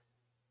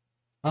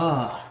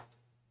 Ah.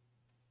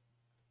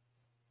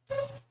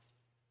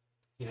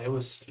 Yeah, it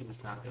was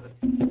not good.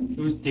 It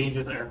was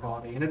dangerous air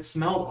quality, and it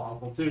smelled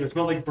awful too. It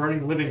smelled like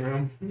burning living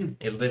room.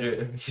 It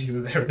literally was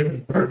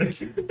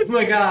burning. Oh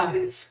my god,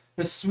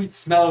 the sweet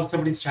smell of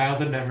somebody's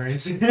childhood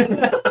memories.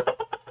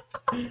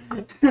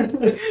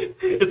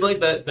 It's like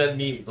that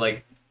meme,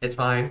 like, it's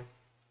fine.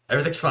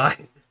 Everything's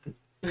fine.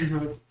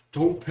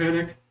 Don't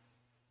panic.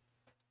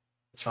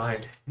 It's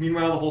fine.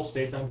 Meanwhile, the whole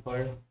state's on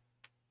fire.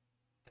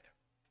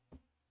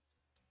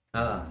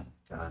 Ah,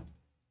 God.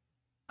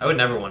 I would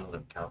never want to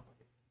live in California.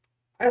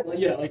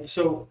 Yeah, like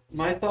so.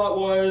 My thought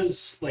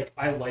was like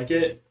I like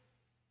it,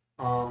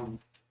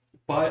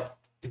 but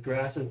the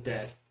grass is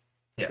dead.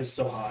 It's Yes.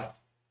 so hot.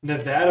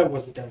 Nevada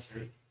was a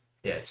desert,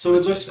 Yeah. It's so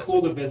it looks that's-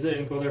 cool to visit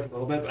and go there for a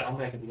little bit. But I don't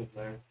think I could live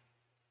there.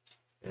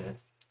 Yeah.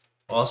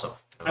 Also,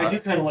 I do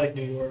kind of like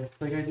New York.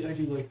 Like I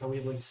do like how we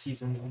have like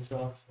seasons and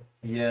stuff.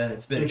 Yeah,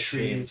 it's a bit And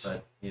extreme, trees.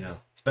 but you know,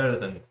 it's better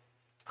than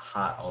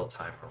hot all the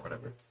time or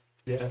whatever.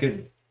 Yeah.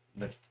 Good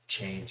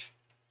change.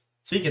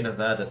 Speaking of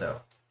that,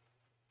 though,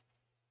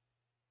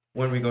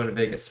 when are we going to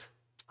Vegas?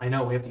 I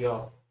know we have to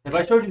go. If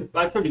I showed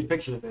you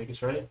pictures of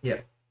Vegas, right?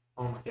 Yeah.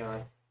 Oh my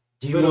god.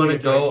 Do you Literally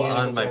want to go gigantic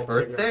on my football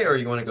birthday playground. or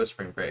you want to go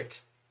spring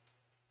break?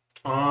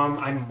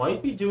 I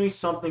might be doing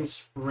something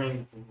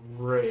spring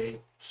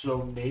break,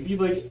 so maybe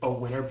like a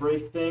winter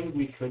break thing.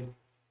 We could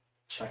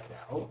check it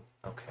out.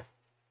 Okay.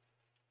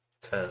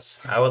 Because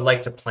I would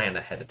like to plan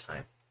ahead of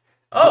time.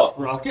 Oh,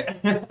 Rocket.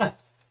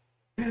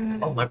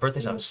 oh, my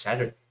birthday's on a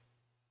Saturday.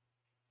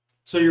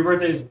 So your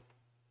birthday's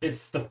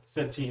it's the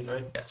 15th,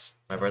 right? Yes,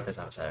 my birthday's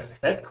on a Saturday.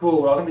 That's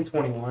cool. We're all gonna be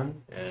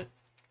 21. Yeah.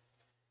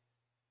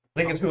 I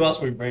think it's who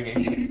else are we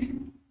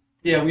bringing?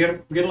 Yeah, we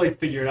gotta like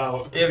figure it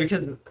out. Yeah,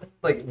 because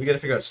like we gotta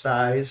figure out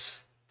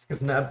size.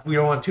 Because we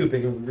don't want too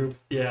big of a group,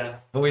 Yeah.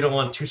 but we don't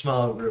want too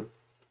small of a group. It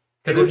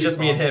Because would if be just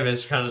me and fun. him,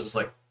 it's kind of just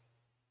like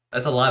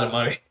that's a lot of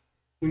money.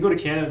 We can go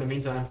to Canada in the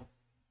meantime.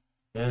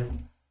 Yeah.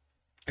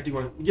 I do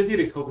want to get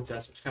a COVID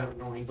test, which is kind of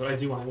annoying, but I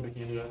do want to go to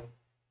Canada.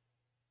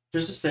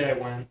 Just to say I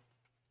went.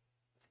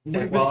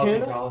 Never Like, been while I to was in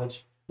Canada?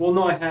 college. Well,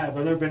 no, I have.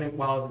 I've never been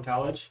while I was in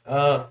college.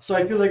 Uh, So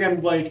I feel like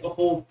I'm like a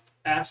whole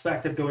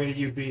aspect of going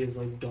to UB is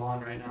like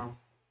gone right now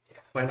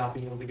by not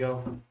being able to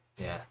go.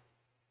 yeah.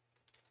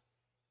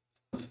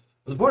 Well,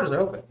 the borders are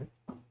open.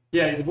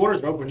 Yeah, the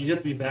borders are open. You have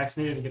to be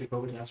vaccinated and get a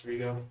COVID test where you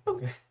go.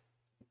 Okay.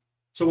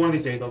 So one of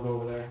these days I'll go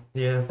over there.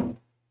 Yeah.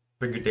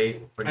 Bring your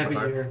date. Bring I your have a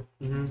heart. year.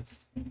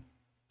 Mm-hmm.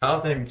 How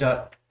often have you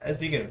done?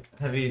 Speaking of,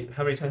 how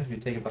many times have you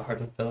taken the heart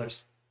with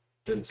fillers?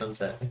 During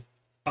sunset.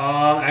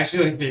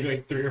 Actually, like maybe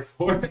like 3 or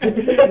 4.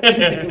 Take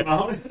them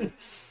out.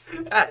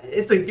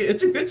 It's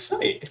a good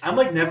sight. I'm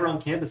like never on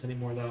campus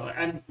anymore though.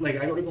 I'm like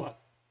I go to class.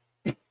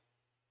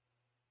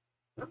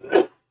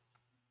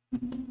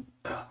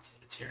 Oh,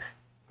 it's here.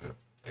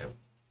 Yep.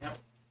 Yep.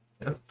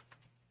 Yep.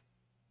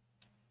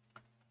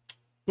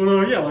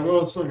 Well, yeah, like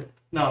what was I saying?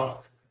 No.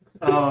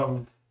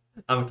 I'm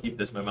gonna keep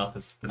this. My mouth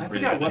is. I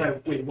forgot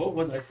what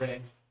was I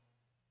saying?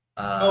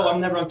 Uh, Oh, I'm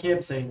never on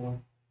campus anymore.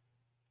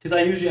 Because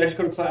I just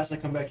go to class and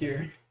I come back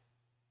here.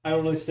 I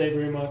don't really stay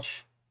very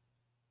much.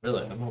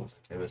 really. I'm almost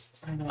on campus.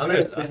 I know. Oh, I gotta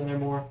there's stay that. in there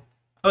more.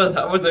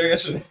 I was there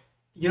yesterday.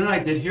 You know what I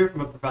did hear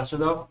from a professor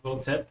though?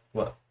 Little tip.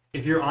 What?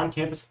 If you're on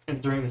campus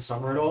and during the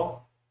summer at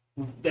all,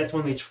 that's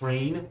when they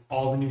train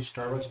all the new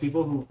Starbucks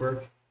people who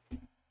work,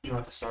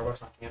 at the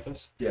Starbucks on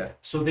campus. Yeah.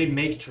 So they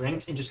make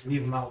drinks and just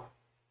leave them out.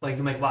 Like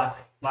they make latte.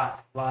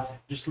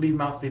 Just leave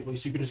them out for people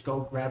so you can just go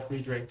grab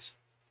free drinks.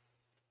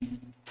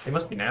 They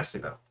must be nasty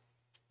though.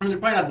 I mean, they're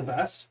probably not the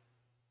best.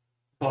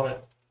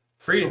 But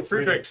Free So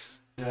free. drinks.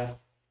 yeah.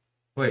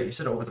 Wait, you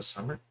said over the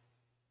summer?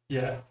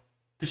 Yeah.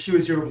 Because she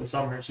was here over the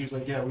summer and she was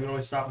like, yeah, we would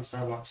always stop in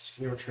Starbucks because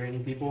they were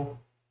training people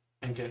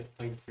and get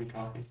like free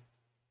coffee.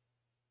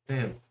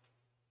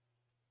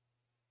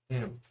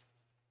 Damn.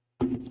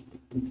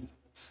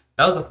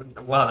 That was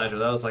wow, Nigel.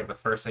 That was like the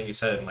first thing you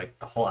said in like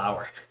the whole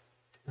hour.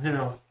 I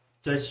know.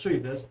 Did I just show you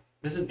this?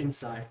 This is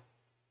inside.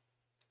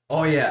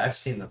 Oh yeah, I've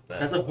seen that.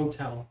 That's a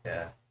hotel.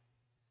 Yeah.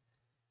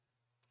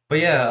 But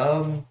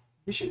yeah,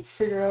 we should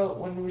figure out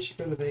when we should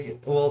go to Vegas.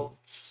 Well,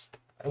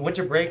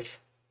 winter break.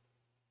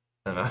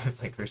 I'm not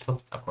playing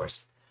Crucible, of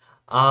course.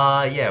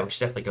 Yeah, we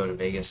should definitely go to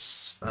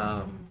Vegas.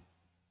 Gotta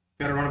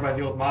run it by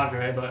the old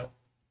Madre, but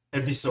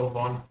it'd be so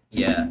fun.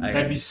 Yeah,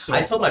 That'd be so.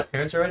 I told my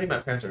parents already. My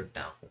parents are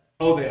down for that.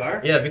 Oh, they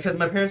are. Yeah, because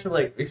my parents are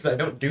like, because I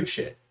don't do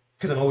shit.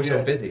 Because I'm always so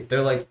Yeah. busy.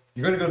 They're like,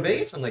 "You're gonna go to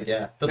Vegas?" I'm like,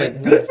 "Yeah." They're like,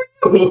 Yeah. "Good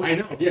for you." I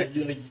know. Yeah.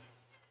 You like.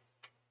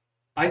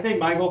 I think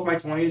my goal for my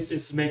 20s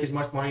is to make as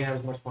much money and have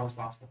as much fun as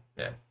possible.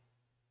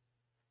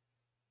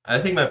 I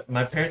think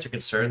my parents are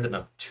concerned that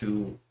I'm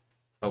too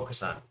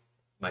focused on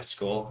my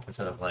school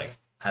instead of like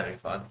having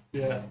fun.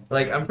 Yeah.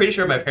 Like, I'm pretty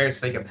sure my parents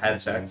think I've had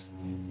sex.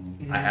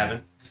 I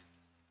haven't.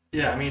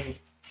 Yeah, I mean,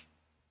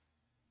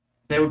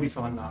 that would be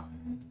fun though.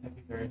 That'd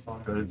be very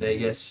fun. Go to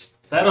Vegas.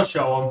 That'll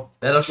show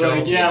That'll them. show.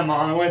 Like, yeah,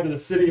 Mom, I went to the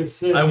city of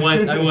sin. I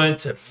went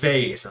to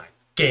Vegas. I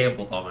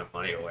gambled all my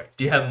money away.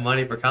 Do you have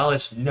money for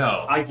college?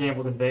 No. I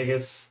gambled in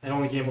Vegas. I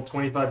only gambled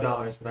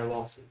 $25, but I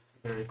lost it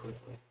very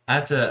quickly. I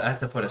have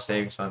to put a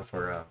savings fund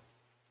for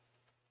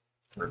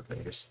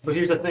Vegas. But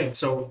here's the thing.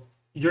 So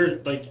you're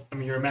like, I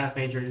mean, you're a math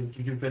major. You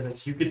do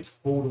physics. You could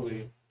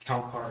totally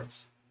count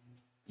cards.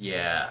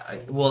 Yeah.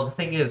 Well, the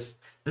thing is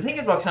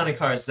about counting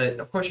cards that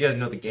of course you got to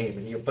know the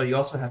game, but you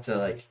also have to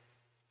like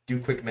do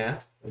quick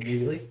math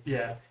immediately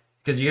Yeah.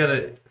 because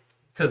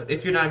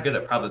if you're not good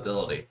at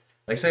probability,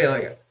 like say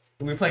like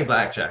we're playing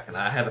blackjack and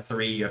I have a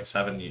 3, you have a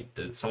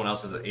 7, someone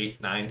else has an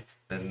 8, 9,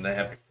 then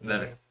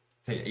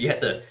you have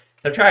to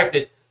subtract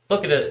it,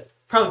 look at it.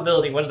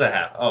 Probability, what does that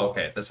have? Oh,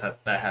 okay,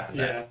 that happened.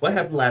 Yeah. What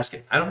happened last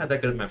game? I don't have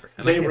that good of memory.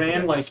 They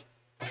ran like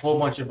a whole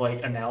bunch of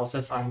like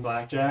analysis on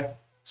blackjack.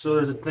 So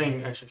there's a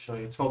thing I should show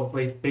you. It's called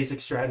the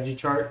basic strategy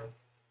chart.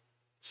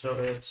 So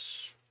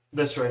it's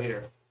this right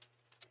here.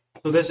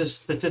 So this is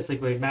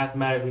statistically,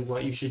 mathematically,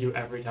 what you should do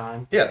every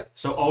time. Yeah.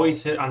 So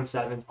always hit on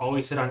 7s,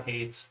 always hit on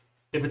 8s.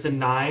 If it's a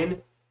 9,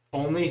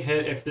 only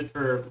hit if the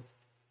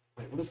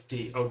wait, what is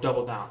D? Oh,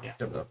 double down. Yeah.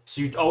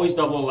 So you always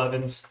double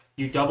 11s.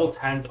 You double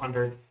 10s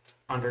under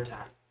 10,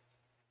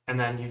 and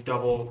then you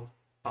double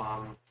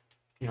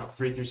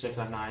 3 through 6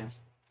 on 9s.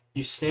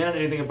 You stand on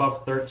anything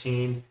above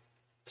 13.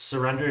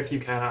 Surrender if you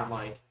can on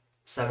like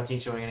 17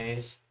 showing an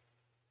ace.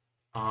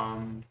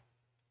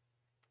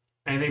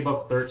 Anything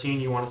above 13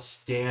 you want to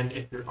stand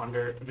if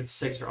it's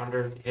 6 or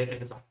under, hit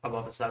if it's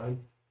above a 7.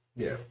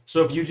 Yeah.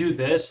 So if you do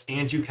this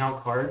and you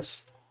count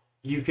cards,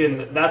 you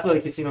can. That's why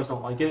the casinos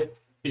don't like it.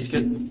 Is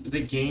because the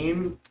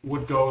game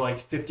would go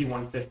like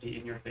 51-50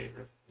 in your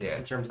favor. Yeah.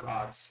 In terms of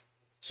odds.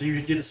 So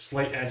you get a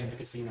slight edge in the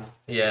casino.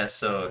 Yeah.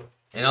 So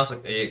and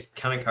also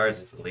counting cards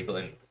is illegal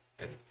in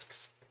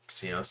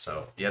casinos,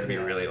 so you have to be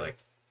really like.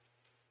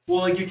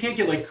 Well, like you can't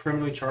get like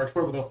criminally charged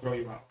for it, but they'll throw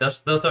you out.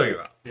 They'll throw you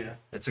out. Yeah.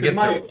 It's against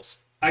the rules.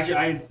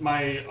 Actually,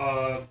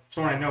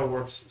 someone I know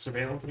works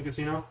surveillance in a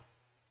casino,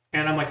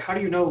 and I'm like, how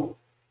do you know,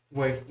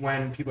 like,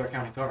 when people are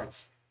counting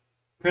cards?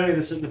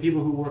 Apparently, the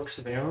people who work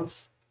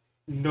surveillance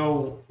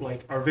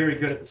are very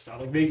good at this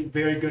stuff. Like, they're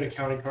very good at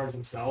counting cards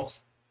themselves.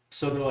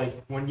 So they're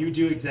like, when you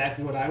do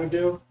exactly what I would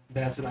do,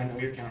 that's when I know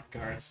you're counting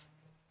cards.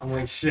 I'm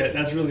like, shit,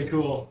 that's really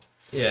cool.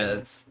 Yeah,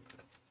 that's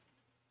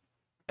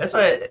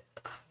why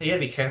you gotta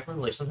be careful.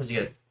 Like sometimes you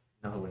gotta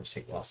know when to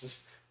take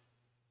losses.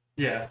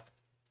 Yeah.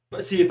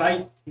 But see,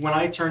 when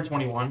I turn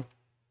 21,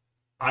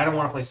 I don't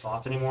want to play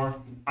slots anymore.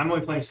 I'm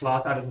only playing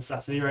slots out of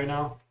necessity right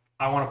now.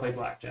 I want to play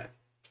blackjack.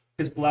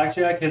 Because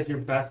blackjack has your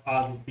best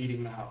odds of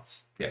beating the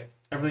house. Yeah.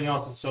 Everything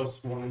else is so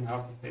swung in the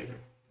house's favor.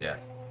 Yeah.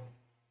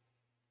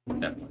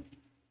 Definitely.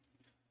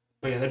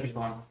 But yeah, that'd be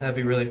fun. That'd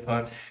be really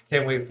fun.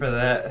 Can't wait for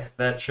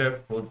that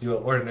trip. We'll do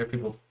an Ordinary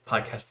People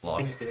podcast vlog.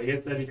 In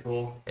Vegas, that'd be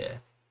cool. Yeah.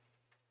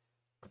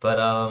 But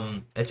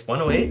it's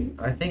 1:08.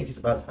 I think it's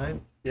about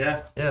time.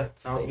 Yeah. Yeah.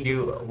 Sounds Thank good.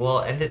 you.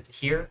 We'll end it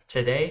here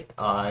today.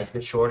 It's a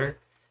bit shorter.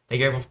 Thank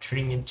you everyone for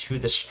tuning into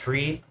the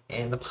stream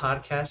and the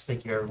podcast.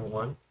 Thank you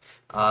everyone.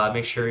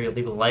 Make sure you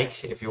leave a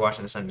like if you're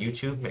watching this on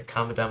YouTube. Make a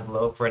comment down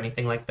below for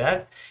anything like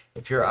that.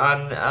 If you're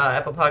on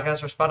Apple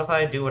Podcasts or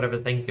Spotify, do whatever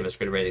thing. Give us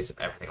good ratings and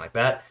everything like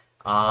that.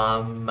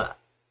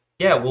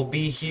 Yeah, we'll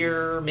be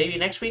here maybe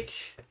next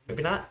week.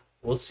 Maybe not.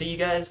 We'll see you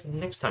guys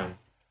next time.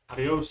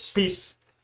 Adios. Peace.